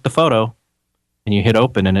pick the photo, and you hit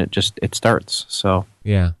open, and it starts. So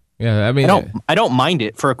yeah. I mean, I don't mind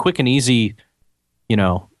it for a quick and easy,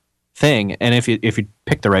 thing. And if you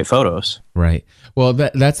pick the right photos, right. Well,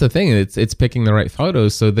 that's the thing. It's picking the right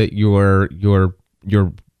photos so that your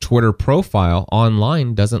Twitter profile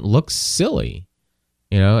online doesn't look silly.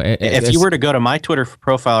 If you were to go to my Twitter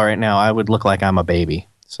profile right now, I would look like I'm a baby.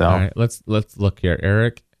 So all right, let's look here.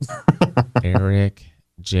 Eric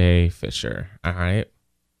J. Fisher. All right.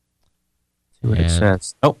 See what it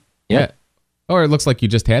says. Oh, yeah. Or it looks like you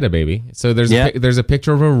just had a baby. So there's a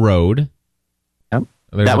picture of a road. Yep.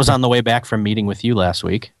 That was on the way back from meeting with you last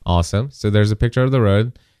week. Awesome. So there's a picture of the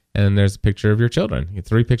road, and there's a picture of your children.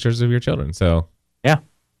 3 pictures of your children. So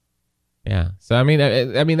yeah. So I mean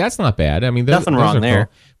that's not bad. I mean, nothing wrong there.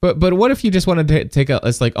 Cool. But what if you just wanted to take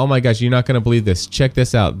it's like, oh my gosh, you're not going to believe this. Check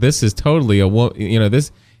this out. This is totally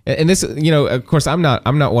this, and this, of course, I'm not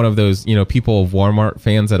one of those people of Walmart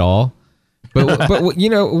fans at all. But you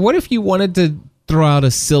know, what if you wanted to throw out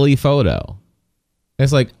a silly photo?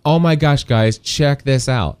 It's like, oh my gosh, guys, check this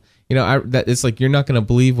out. You know, it's like, you're not going to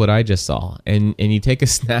believe what I just saw. And you take a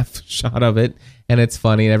snapshot of it, and it's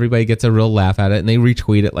funny, and everybody gets a real laugh at it, and they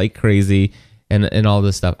retweet it like crazy, and all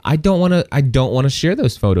this stuff. I don't want to share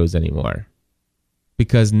those photos anymore,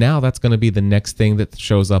 because now that's going to be the next thing that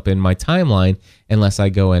shows up in my timeline unless I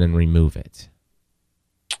go in and remove it.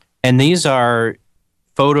 And these are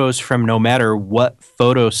photos from no matter what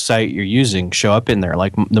photo site you're using show up in there.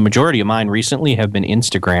 Like the majority of mine recently have been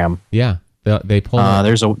Instagram. Yeah, they pull.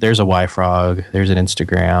 There's a YFrog. There's an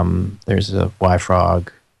Instagram. There's a YFrog.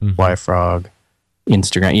 YFrog.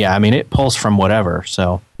 Instagram. Yeah, I mean, it pulls from whatever.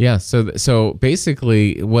 So yeah. So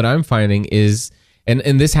basically, what I'm finding is,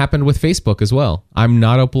 and this happened with Facebook as well. I'm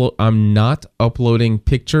not uploading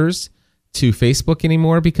pictures to Facebook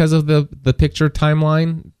anymore because of the picture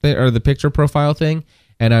timeline or the picture profile thing,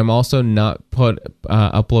 and I'm also not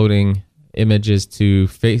uploading images to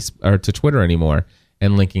to Twitter anymore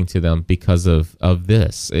and linking to them because of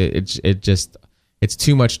this. It's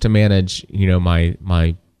too much to manage, you know,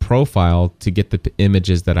 my profile to get the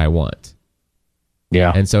images that I want.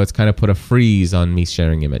 Yeah, and so it's kind of put a freeze on me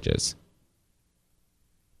sharing images.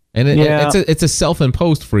 And it's a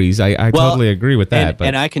self-imposed freeze. I totally agree with that.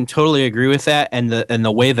 And I can totally agree with that. And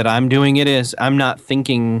the way that I'm doing it is I'm not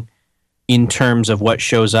thinking in terms of what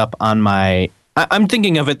shows up on my. I'm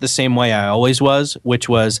thinking of it the same way I always was, which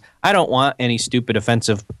was I don't want any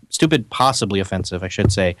possibly offensive, I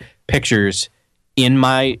should say, pictures in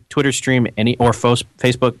my Twitter stream or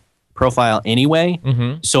Facebook profile anyway.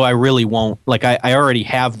 Mm-hmm. So I really won't. Like I already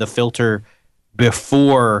have the filter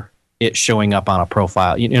before it showing up on a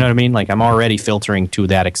profile. You know what I mean? Like I'm already filtering to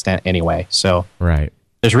that extent anyway. So right.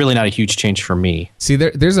 There's really not a huge change for me. See,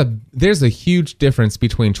 there's a huge difference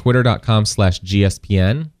between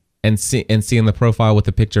twitter.com/GSPN and seeing the profile with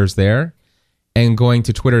the pictures there, and going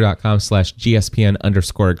to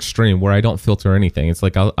twitter.com/GSPN_extreme where I don't filter anything. It's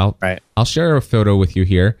like I'll share a photo with you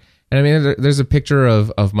here. And I mean, there's a picture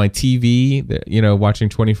of my TV, you know, watching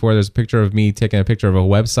 24. There's a picture of me taking a picture of a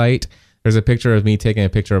website. There's a picture of me taking a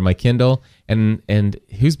picture of my Kindle, and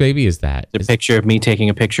whose baby is that? The picture of me taking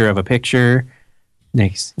a picture of a picture.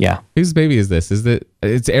 Next, yeah. Whose baby is this?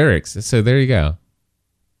 It's Eric's. So there you go.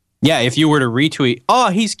 Yeah, if you were to retweet,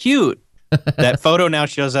 oh, he's cute. That photo now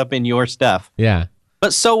shows up in your stuff. Yeah.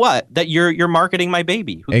 But so what? That you're marketing my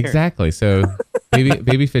baby. Who cares? Exactly. So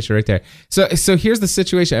baby Fisher right there. So here's the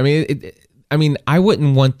situation. I mean, I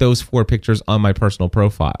wouldn't want those 4 pictures on my personal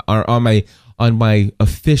profile or on my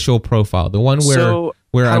official profile, the one where how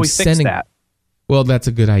I'm do we sending. Fix that? Well, that's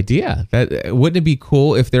a good idea. That wouldn't it be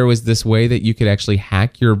cool if there was this way that you could actually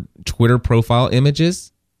hack your Twitter profile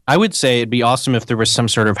images? I would say it'd be awesome if there was some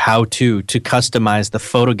sort of how-to to customize the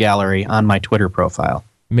photo gallery on my Twitter profile.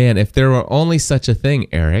 Man, if there were only such a thing,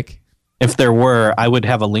 Eric. If there were, I would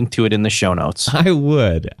have a link to it in the show notes. I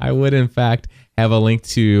would, in fact, have a link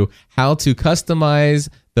to how to customize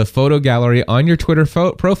the photo gallery on your Twitter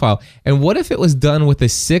profile. And what if it was done with a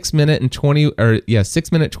 6 minute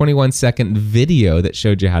 21 second video that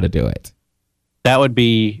showed you how to do it? That would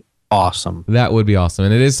be awesome. That would be awesome.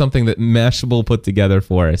 And it is something that Mashable put together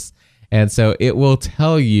for us. And so it will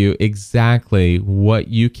tell you exactly what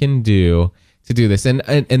you can do to do this. And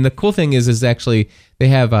the cool thing is actually they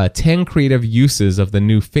have 10 creative uses of the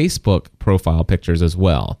new Facebook profile pictures as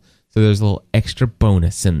well. So there's a little extra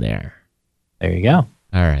bonus in there. There you go.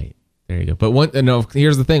 All right, there you go. But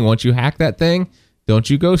here's the thing: once you hack that thing, don't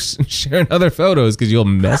you go sharing other photos because you'll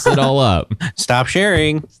mess it all up. Stop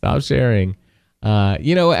sharing. Stop sharing.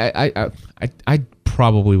 You know, I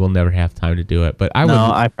probably will never have time to do it, but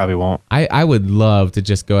I probably won't. I would love to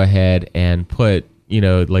just go ahead and put, you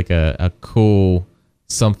know, like a cool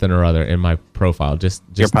something or other in my profile. Just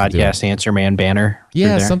your podcast Answer Man banner.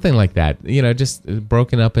 Yeah, something like that. You know, just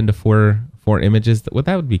broken up into four images. That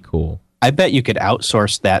would be cool. I bet you could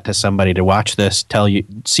outsource that to somebody to watch this,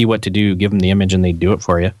 see what to do, give them the image, and they do it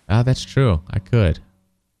for you. Ah, that's true. I could.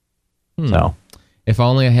 So, if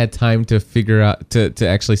only I had time to figure out to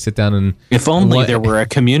actually sit down and. If only there were a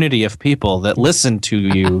community of people that listen to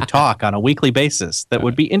you talk on a weekly basis that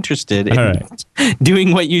would be interested in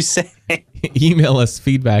doing what you say. Email us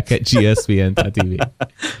feedback@gspn.tv.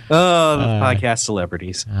 Oh, the podcast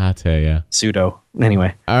celebrities. I'll tell you. Pseudo.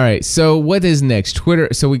 Anyway. All right. So what is next? Twitter.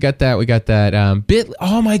 So we got that.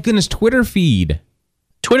 Oh my goodness. Twitter feed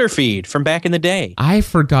from back in the day. I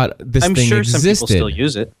forgot this thing existed. I'm sure some people still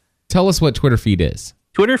use it. Tell us what Twitter feed is.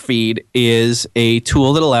 Twitter feed is a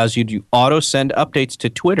tool that allows you to auto send updates to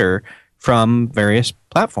Twitter from various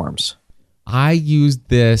platforms. I used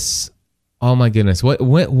this Oh my goodness.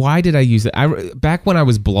 Why did I use it? Back when I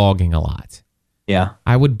was blogging a lot. Yeah.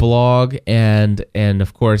 I would blog and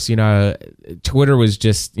of course, Twitter was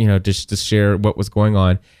just to share what was going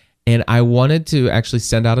on. And I wanted to actually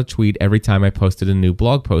send out a tweet every time I posted a new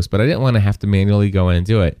blog post, but I didn't want to have to manually go in and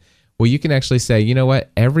do it. Well, you can actually say, you know what?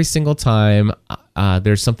 Every single time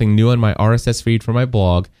there's something new on my RSS feed for my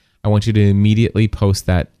blog, I want you to immediately post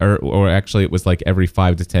that, or actually it was like every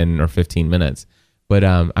 5 to 10 or 15 minutes. But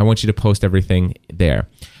I want you to post everything there.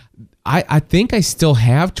 I think I still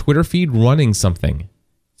have Twitter feed running something.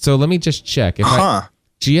 So let me just check. Let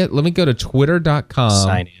me go to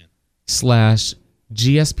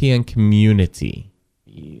twitter.com/GSPN community.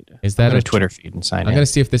 Is that a Twitter feed and sign in? I'm going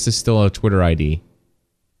to see if this is still a Twitter ID.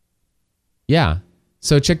 Yeah.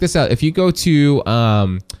 So check this out. If you go to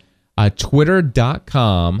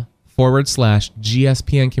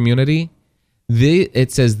twitter.com/GSPN community,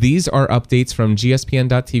 it says these are updates from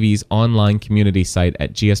GSPN.TV's online community site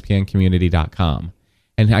at gspncommunity.com.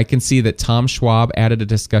 And I can see that Tom Schwab added a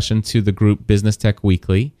discussion to the group Business Tech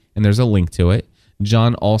Weekly, and there's a link to it.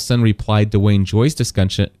 John Olson replied to Wayne Joy's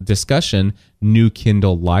discussion, new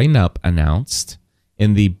Kindle lineup announced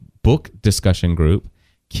in the book discussion group.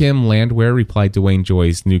 Kim Landwehr replied to Wayne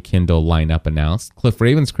Joy's new Kindle lineup announced. Cliff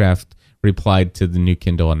Ravenscraft replied to the new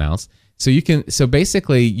Kindle announced. So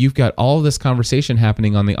basically you've got all of this conversation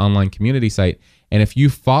happening on the online community site, and if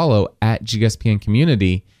you follow at GSPN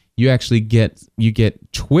community, you actually get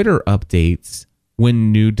Twitter updates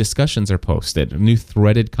when new discussions are posted, new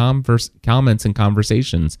threaded comments and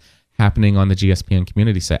conversations happening on the GSPN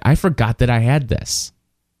community site. I forgot that I had this.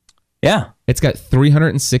 Yeah. It's got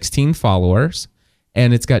 316 followers,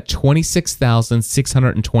 and it's got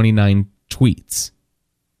 26,629 tweets.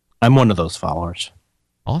 I'm one of those followers.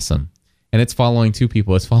 Awesome. And it's following two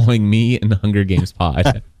people. It's following me and the Hunger Games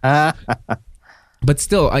Pod. But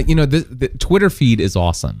still, the Twitter feed is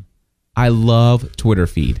awesome. I love Twitter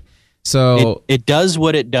feed. So it does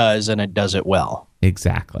what it does, and it does it well.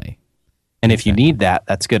 Exactly. And if you need that,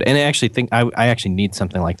 that's good. And I actually think I actually need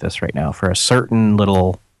something like this right now for a certain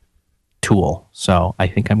little tool. So I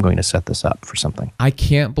think I'm going to set this up for something. I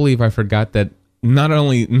can't believe I forgot that. Not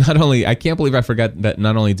only I can't believe I forgot that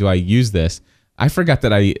not only do I use this, I forgot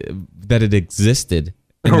that it existed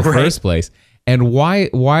in the first place. And why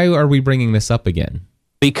are we bringing this up again?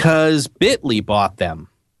 Because Bitly bought them.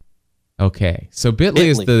 Okay. So Bitly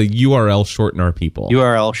is the URL shortener people.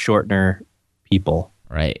 URL shortener people.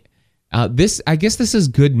 Right. I guess this is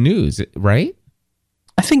good news, right?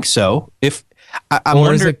 I think so. If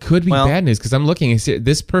it could be bad news, because I'm looking.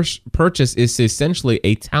 This purchase is essentially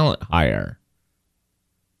a talent hire,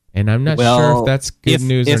 and I'm not sure if that's good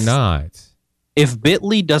news or not. If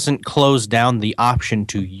Bitly doesn't close down the option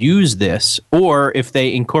to use this, or if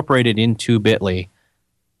they incorporate it into Bitly,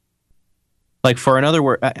 like for another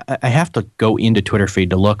word, I have to go into Twitter feed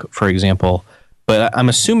to look, for example, but I'm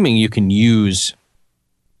assuming you can use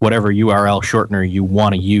whatever URL shortener you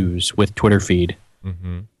want to use with Twitter feed,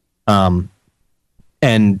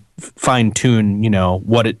 and fine tune,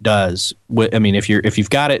 what it does. I mean, if you've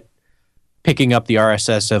got it picking up the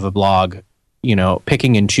RSS of a blog,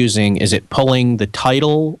 picking and choosing, is it pulling the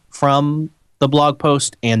title from the blog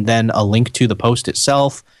post and then a link to the post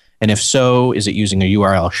itself? And if so, is it using a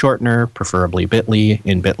URL shortener, preferably Bitly,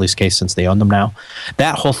 in Bitly's case, since they own them now?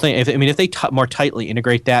 That whole thing, if they more tightly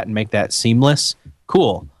integrate that and make that seamless,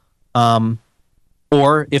 cool.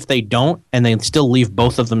 Or if they don't, and they still leave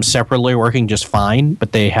both of them separately working just fine,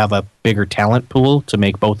 but they have a bigger talent pool to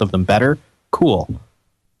make both of them better, cool.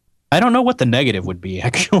 I don't know what the negative would be,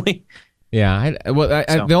 actually. Yeah,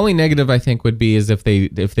 the only negative I think would be is if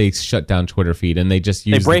they shut down Twitter feed and they just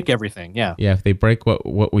use everything. Yeah, if they break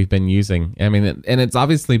what we've been using. I mean, and it's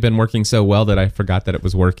obviously been working so well that I forgot that it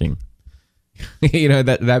was working.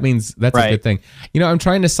 that means that's a good thing. I'm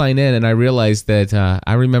trying to sign in, and I realized that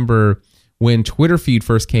I remember when Twitter feed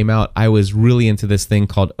first came out, I was really into this thing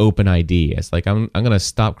called OpenID. It's like I'm going to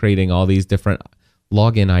stop creating all these different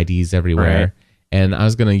login IDs everywhere. Right. And I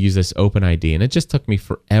was going to use this OpenID, and it just took me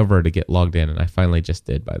forever to get logged in, and I finally just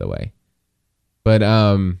did, by the way. But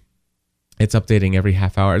it's updating every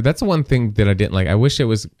half hour. That's the one thing that I didn't like. I wish it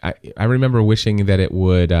was. I remember wishing that it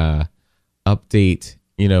would update,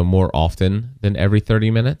 more often than every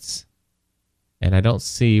 30 minutes. And I don't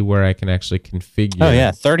see where I can actually configure. Oh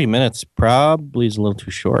yeah, 30 minutes probably is a little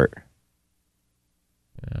too short.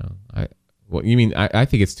 You mean I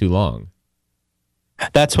think it's too long.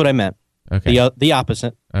 That's what I meant. Okay. The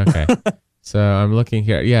opposite. Okay. So I'm looking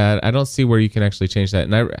here. Yeah, I don't see where you can actually change that.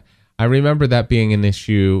 And I remember that being an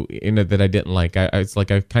issue that I didn't like. It's like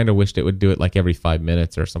I kind of wished it would do it like every 5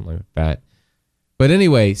 minutes or something like that. But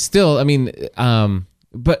anyway, still, I mean,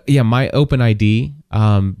 but yeah, my OpenID,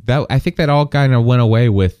 that I think that all kind of went away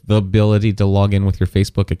with the ability to log in with your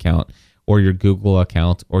Facebook account or your Google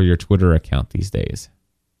account or your Twitter account these days.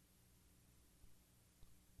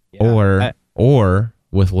 Yeah, or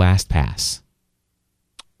with LastPass.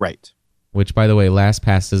 Right. Which, by the way,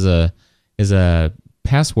 LastPass is a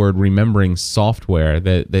password remembering software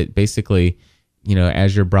that basically,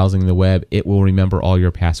 as you're browsing the web, it will remember all your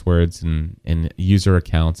passwords and user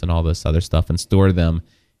accounts and all this other stuff and store them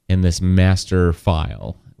in this master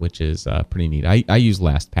file, which is pretty neat. I use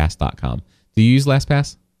LastPass.com. Do you use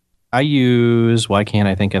LastPass? Why can't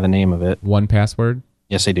I think of the name of it? 1Password?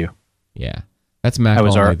 Yes, I do. Yeah. That's Mac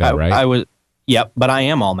only, right? Yep, but I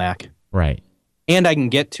am all Mac. Right. And I can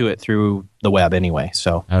get to it through the web anyway.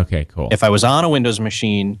 So okay, cool. If I was on a Windows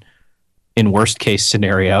machine, in worst case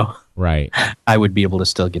scenario, right, I would be able to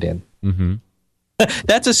still get in. Mm-hmm.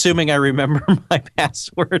 That's assuming I remember my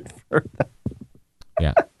password for that.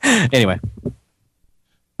 Yeah. Anyway.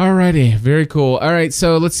 Alrighty, very cool. All right,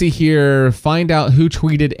 so let's see here. Find out who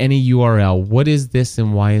tweeted any URL. What is this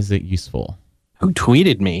and why is it useful? Who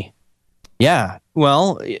tweeted me? Yeah.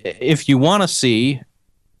 Well, if you want to see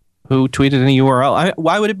who tweeted any URL,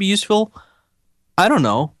 why would it be useful? I don't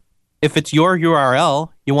know. If it's your URL,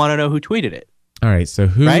 you want to know who tweeted it. All right, so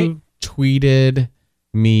who tweeted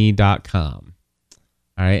me.com.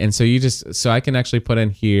 All right, and so I can actually put in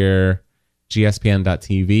here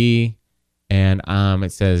gspn.tv, and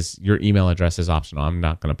it says your email address is optional. I'm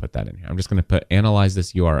not going to put that in here. I'm just going to put analyze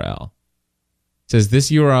this URL. It says this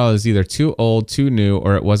URL is either too old, too new,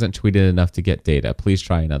 or it wasn't tweeted enough to get data. Please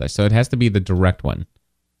try another. So it has to be the direct one.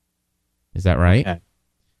 Is that right? Okay.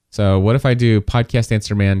 So what if I do podcast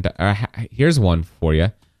answer man? Here's one for you.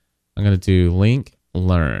 I'm going to do link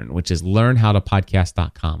learn, which is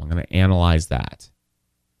learnhowtopodcast.com. I'm going to analyze that.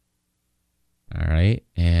 All right.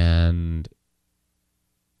 And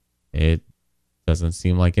it doesn't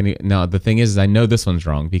seem like any. Now, the thing is I know this one's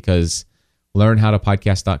wrong because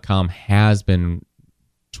learnhowtopodcast.com has been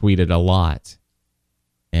tweeted a lot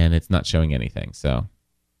and it's not showing anything. So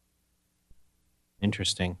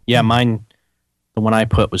interesting. Yeah, mine, the one I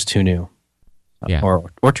put was too new. Yeah.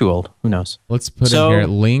 Or too old. Who knows? Let's put in here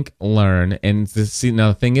link learn. And see, now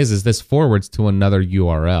the thing is this forwards to another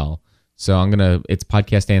URL. So it's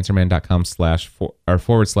podcastanswerman.com/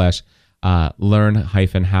 learn how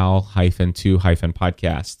to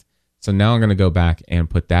podcast. So now I'm going to go back and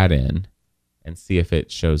put that in and see if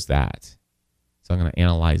it shows that. So I'm going to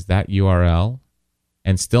analyze that URL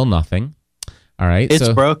and still nothing. All right. It's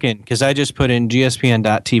broken because I just put in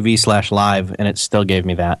gspn.tv/live and it still gave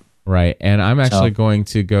me that. Right. And I'm actually going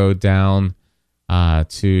to go down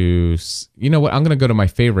to, you know what? I'm going to go to my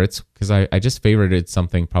favorites because I just favorited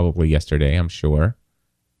something probably yesterday, I'm sure.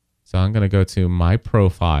 So I'm going to go to my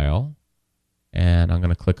profile and I'm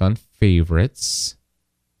going to click on favorites.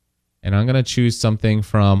 And I'm going to choose something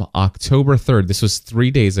from October 3rd. This was 3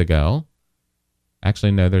 days ago.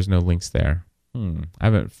 Actually, no, there's no links there. I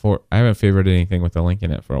haven't favorited anything with a link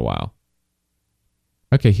in it for a while.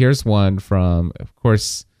 Okay, here's one from, of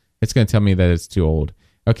course, it's going to tell me that it's too old.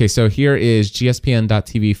 Okay, so here is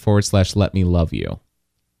gspn.tv / let me love you. All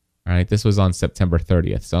right, this was on September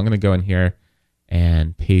 30th. So I'm going to go in here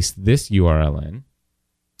and paste this URL in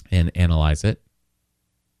and analyze it.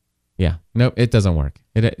 Yeah, nope, it doesn't work.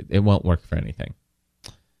 It won't work for anything.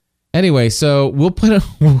 Anyway, so we'll put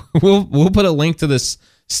a link to this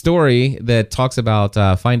story that talks about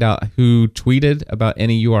find out who tweeted about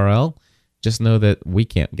any URL. Just know that we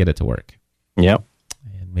can't get it to work. Yep.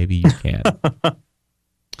 And maybe you can.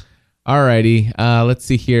 Alrighty, let's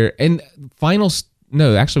see here. And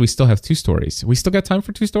no, actually we still have 2 stories. We still got time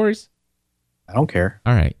for 2 stories? I don't care.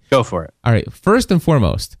 All right. Go for it. All right. First and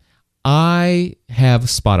foremost, I have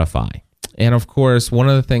Spotify. And of course, one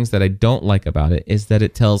of the things that I don't like about it is that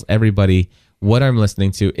it tells everybody what I'm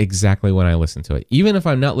listening to exactly when I listen to it. Even if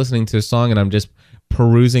I'm not listening to a song and I'm just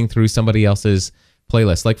perusing through somebody else's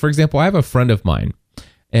playlist. Like, for example, I have a friend of mine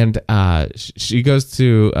and she goes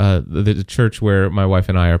to the church where my wife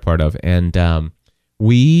and I are part of. And I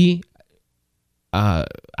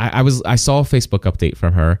saw a Facebook update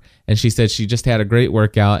from her and she said she just had a great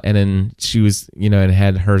workout and then she was, and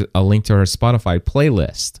had a link to her Spotify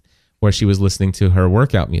playlist where she was listening to her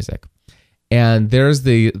workout music. And there's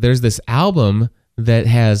this album that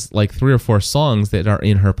has like 3 or 4 songs that are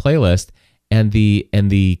in her playlist, and the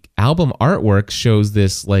album artwork shows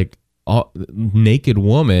this like naked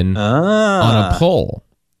woman on a pole.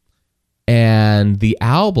 And the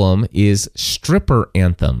album is Stripper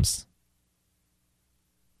Anthems.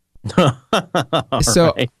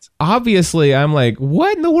 So right. obviously I'm like,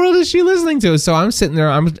 what in the world is she listening to? So I'm sitting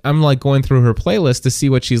there, I'm like going through her playlist to see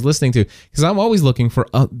what she's listening to, because I'm always looking for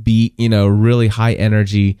upbeat, really high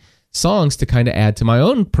energy songs to kind of add to my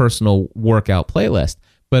own personal workout playlist.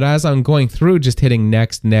 But as I'm going through, just hitting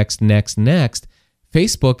next,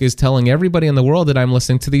 Facebook is telling everybody in the world that I'm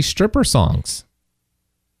listening to these stripper songs.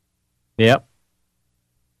 Yep.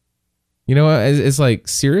 It's like,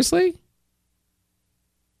 seriously?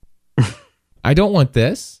 I don't want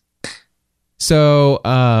this. So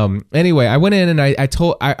anyway, I went in and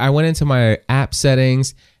I went into my app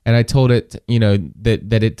settings and I told it,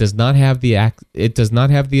 that it does not have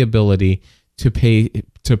the ability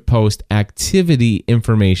to post activity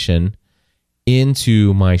information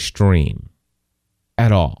into my stream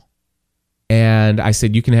at all. And I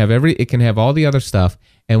said, it can have all the other stuff.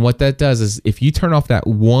 And what that does is if you turn off that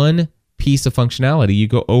one piece of functionality, you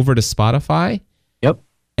go over to Spotify. Yep.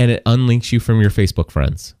 And it unlinks you from your Facebook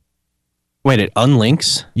friends. Wait, it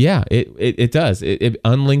unlinks? Yeah, it does. It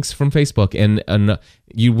unlinks from Facebook, and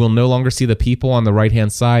you will no longer see the people on the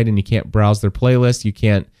right-hand side, and you can't browse their playlist. You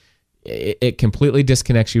can't. It completely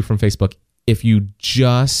disconnects you from Facebook if you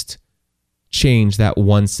just change that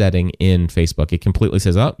one setting in Facebook. It completely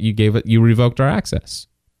says, "Oh, you revoked our access."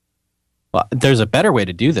 Well, there's a better way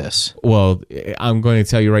to do this. Well, I'm going to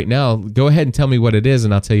tell you right now. Go ahead and tell me what it is,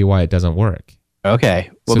 and I'll tell you why it doesn't work. Okay.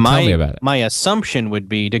 Well, So tell me about it. My assumption would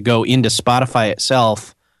be to go into Spotify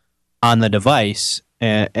itself on the device,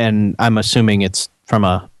 and I'm assuming it's from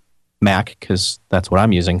a Mac because that's what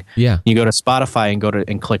I'm using. Yeah. You go to Spotify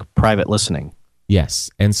and click private listening. Yes.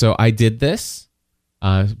 And so I did this.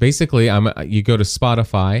 Basically, you go to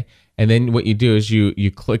Spotify, and then what you do is you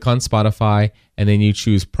click on Spotify, and then you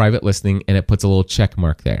choose private listening, and it puts a little check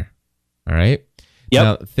mark there. All right. Yep.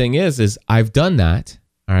 Now, the thing is I've done that.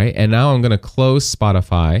 All right. And now I'm going to close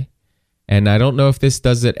Spotify. And I don't know if this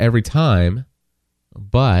does it every time,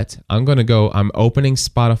 but I'm opening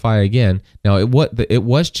Spotify again. Now, it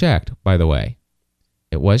was checked, by the way.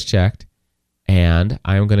 It was checked. And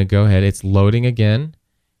I'm going to go ahead. It's loading again.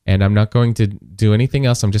 And I'm not going to do anything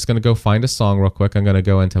else. I'm just going to go find a song real quick. I'm going to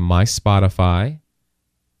go into my Spotify,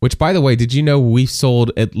 which, by the way, did you know we've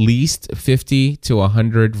sold at least 50 to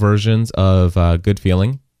 100 versions of Good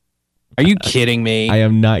Feeling? Are you kidding me? I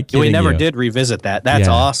am not kidding. We never you. did revisit that. That's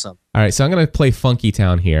awesome. All right, so I'm going to play Funky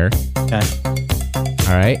Town here. Okay.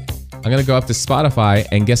 All right. I'm going to go up to Spotify,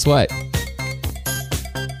 and guess what?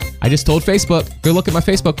 I just told Facebook, go look at my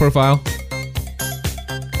Facebook profile.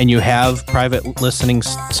 And you have private listening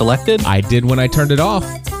selected? I did when I turned it off,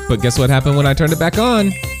 but guess what happened when I turned it back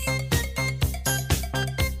on?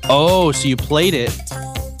 Oh, so you played it.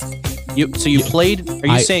 Are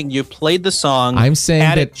you saying you played the song, I'm saying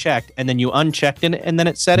had that, it checked, and then you unchecked it, and then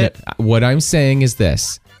it said it? What I'm saying is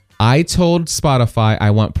this. I told Spotify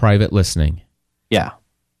I want private listening. Yeah.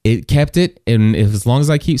 It kept it, and as long as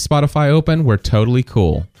I keep Spotify open, we're totally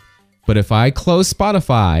cool. But if I close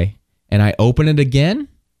Spotify and I open it again,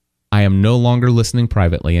 I am no longer listening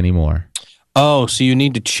privately anymore. Oh, so you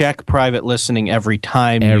need to check private listening every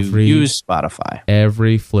time you use Spotify.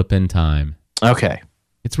 Every flipping time. Okay.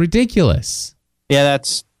 It's ridiculous. Yeah,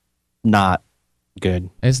 that's not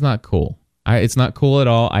good. It's not cool. It's not cool at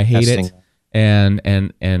all. I hate it. And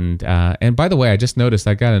by the way, I just noticed.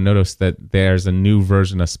 I got to notice that there's a new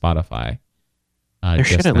version of Spotify. There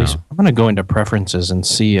should at least. I'm going to go into preferences and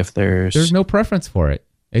see if there's. There's no preference for it.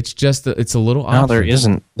 It's just it's a little option. No, there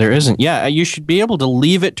isn't. There isn't. Yeah, you should be able to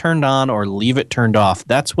leave it turned on or leave it turned off.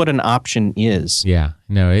 That's what an option is. Yeah.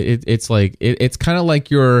 No, it's like it's kind of like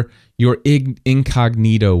your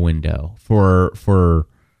incognito window for.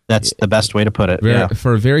 That's the best way to put it.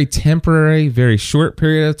 For a very temporary, very short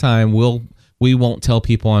period of time, we won't tell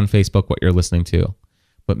people on Facebook what you're listening to.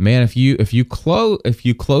 But man, if you close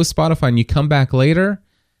Spotify and you come back later,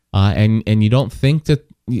 and you don't think to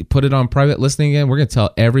put it on private listening again, we're gonna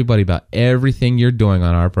tell everybody about everything you're doing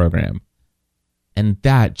on our program, and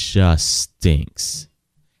that just stinks.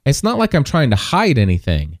 It's not like I'm trying to hide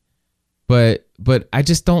anything, but I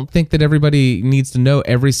just don't think that everybody needs to know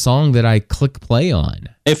every song that I click play on.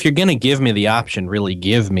 If you're gonna give me the option, really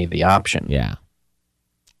give me the option. Yeah.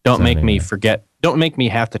 Don't make me forget. Don't make me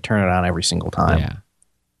have to turn it on every single time. Yeah.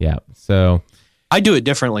 Yeah. So I do it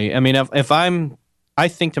differently. I mean, I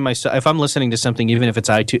think to myself, if I'm listening to something, even if it's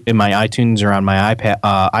in my iTunes or on my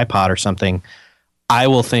iPod or something, I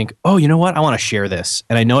will think, oh, you know what? I want to share this.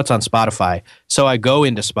 And I know it's on Spotify. So I go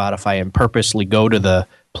into Spotify and purposely go to the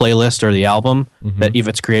playlist or the album, that if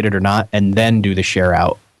it's created or not, and then do the share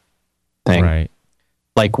out thing. Right.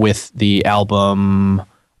 Like with the album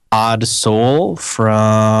Odd Soul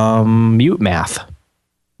from Mute Math.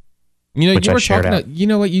 You know, which you I were shared talking. out. You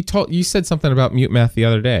know what you said something about Mute Math the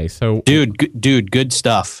other day. So, Dude, good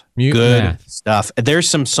stuff. Mute good Math. stuff. There's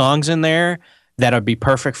some songs in there that would be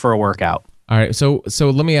perfect for a workout. All right. So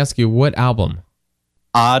let me ask you, what album?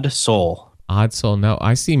 Odd Soul. Odd Soul. No,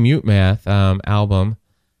 I see Mute Math album.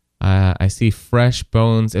 I see Fresh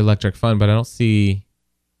Bones Electric Fun, but I don't see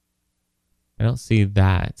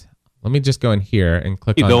that. Let me just go in here and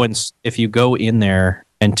click on. If you go in there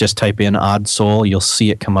and just type in Odd Soul, you'll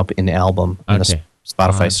see it come up in the album in the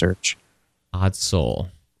Spotify search. Odd Soul.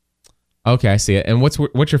 Okay, I see it. And what's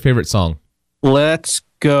your favorite song? Let's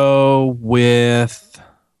go with.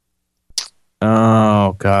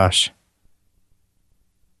 Oh gosh.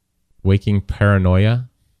 Waking Paranoia.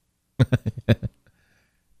 All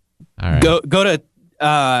right. Go to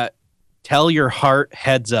Tell Your Heart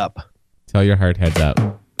Heads Up. Tell Your Heart Heads Up.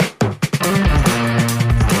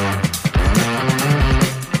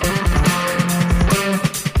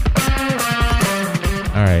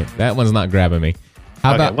 All right, that one's not grabbing me.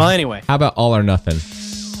 How about anyway. How about All or Nothing?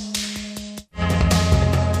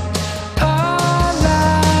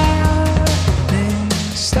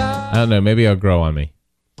 I don't know. Maybe it'll grow on me.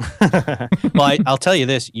 Well, I'll tell you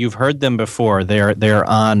this: you've heard them before. They're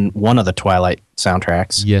on one of the Twilight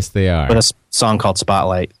soundtracks. Yes, they are. With a song called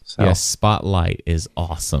Spotlight. So. Yes, Spotlight is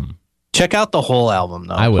awesome. Check out the whole album,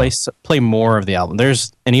 though. I will. Play more of the album.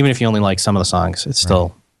 And even if you only like some of the songs, it's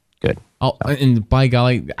still good. Oh, and by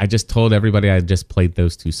golly, I just told everybody I just played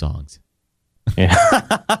those two songs. Yeah.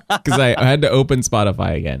 Because I had to open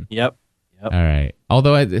Spotify again. Yep. All right.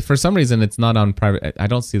 Although for some reason it's not on private. I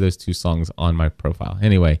don't see those two songs on my profile.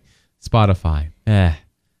 Anyway, Spotify. And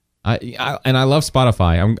I love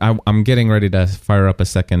Spotify. I'm getting ready to fire up a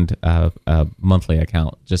second monthly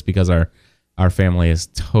account just because our family is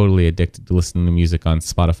totally addicted to listening to music on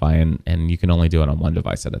Spotify, and you can only do it on one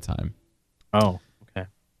device at a time. Oh, okay.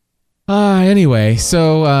 Anyway,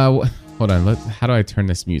 so hold on. How do I turn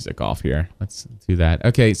this music off here? Let's do that.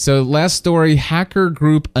 Okay, so last story. Hacker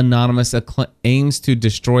group Anonymous aims to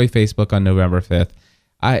destroy Facebook on November 5th.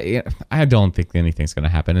 I don't think anything's going to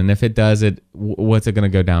happen. And if it does, what's it going to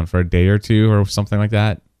go down for a day or two or something like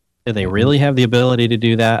that? Do they really have the ability to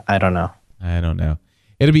do that? I don't know.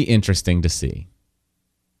 It'll be interesting to see.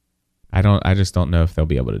 I just don't know if they'll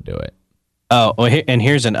be able to do it. Oh, and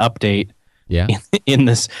here's an update. Yeah. In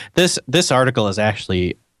this article is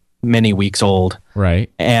actually many weeks old.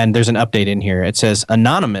 Right. And there's an update in here. It says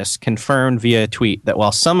Anonymous confirmed via a tweet that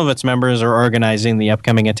while some of its members are organizing the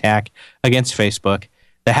upcoming attack against Facebook,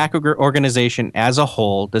 the hacker organization as a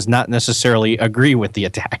whole does not necessarily agree with the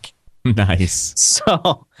attack. Nice.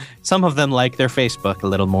 So some of them like their Facebook a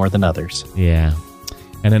little more than others. Yeah.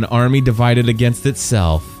 And an army divided against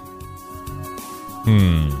itself.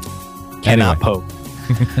 Cannot poke.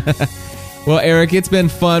 Well, Eric, it's been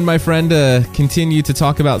fun, my friend, to continue to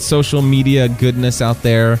talk about social media goodness out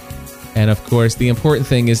there. And of course, the important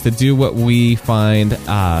thing is to do what we find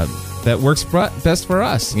that works best for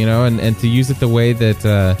us, and to use it the way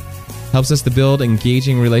that helps us to build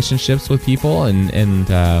engaging relationships with people and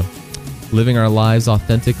living our lives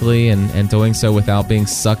authentically and doing so without being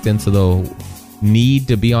sucked into the need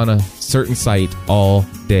to be on a certain site all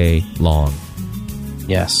day long.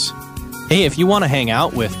 Yes. Hey, if you want to hang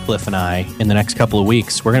out with Cliff and I in the next couple of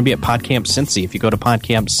weeks, we're going to be at PodCamp Cincy. If you go to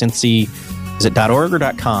PodCampCincy, is it .org or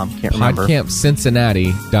 .com? Can't remember.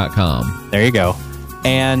 PodCampCincinnati.com. There you go.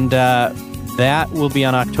 And that will be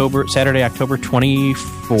on Saturday, October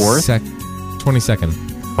 24th. 22nd.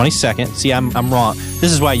 22nd. See, I'm wrong.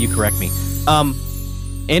 This is why you correct me.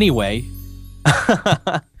 Anyway.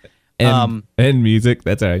 And music.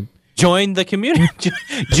 That's all right. Join the community.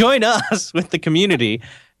 Join us with the community.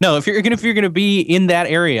 No, if you're gonna be in that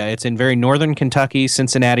area, it's in very northern Kentucky,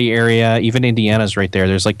 Cincinnati area, even Indiana's right there.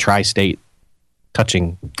 There's like tri-state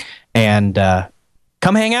touching, and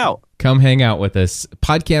come hang out. Come hang out with us.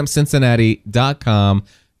 PodCampCincinnati.com.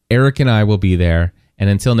 Eric and I will be there. And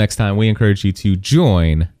until next time, we encourage you to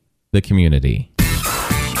join the community.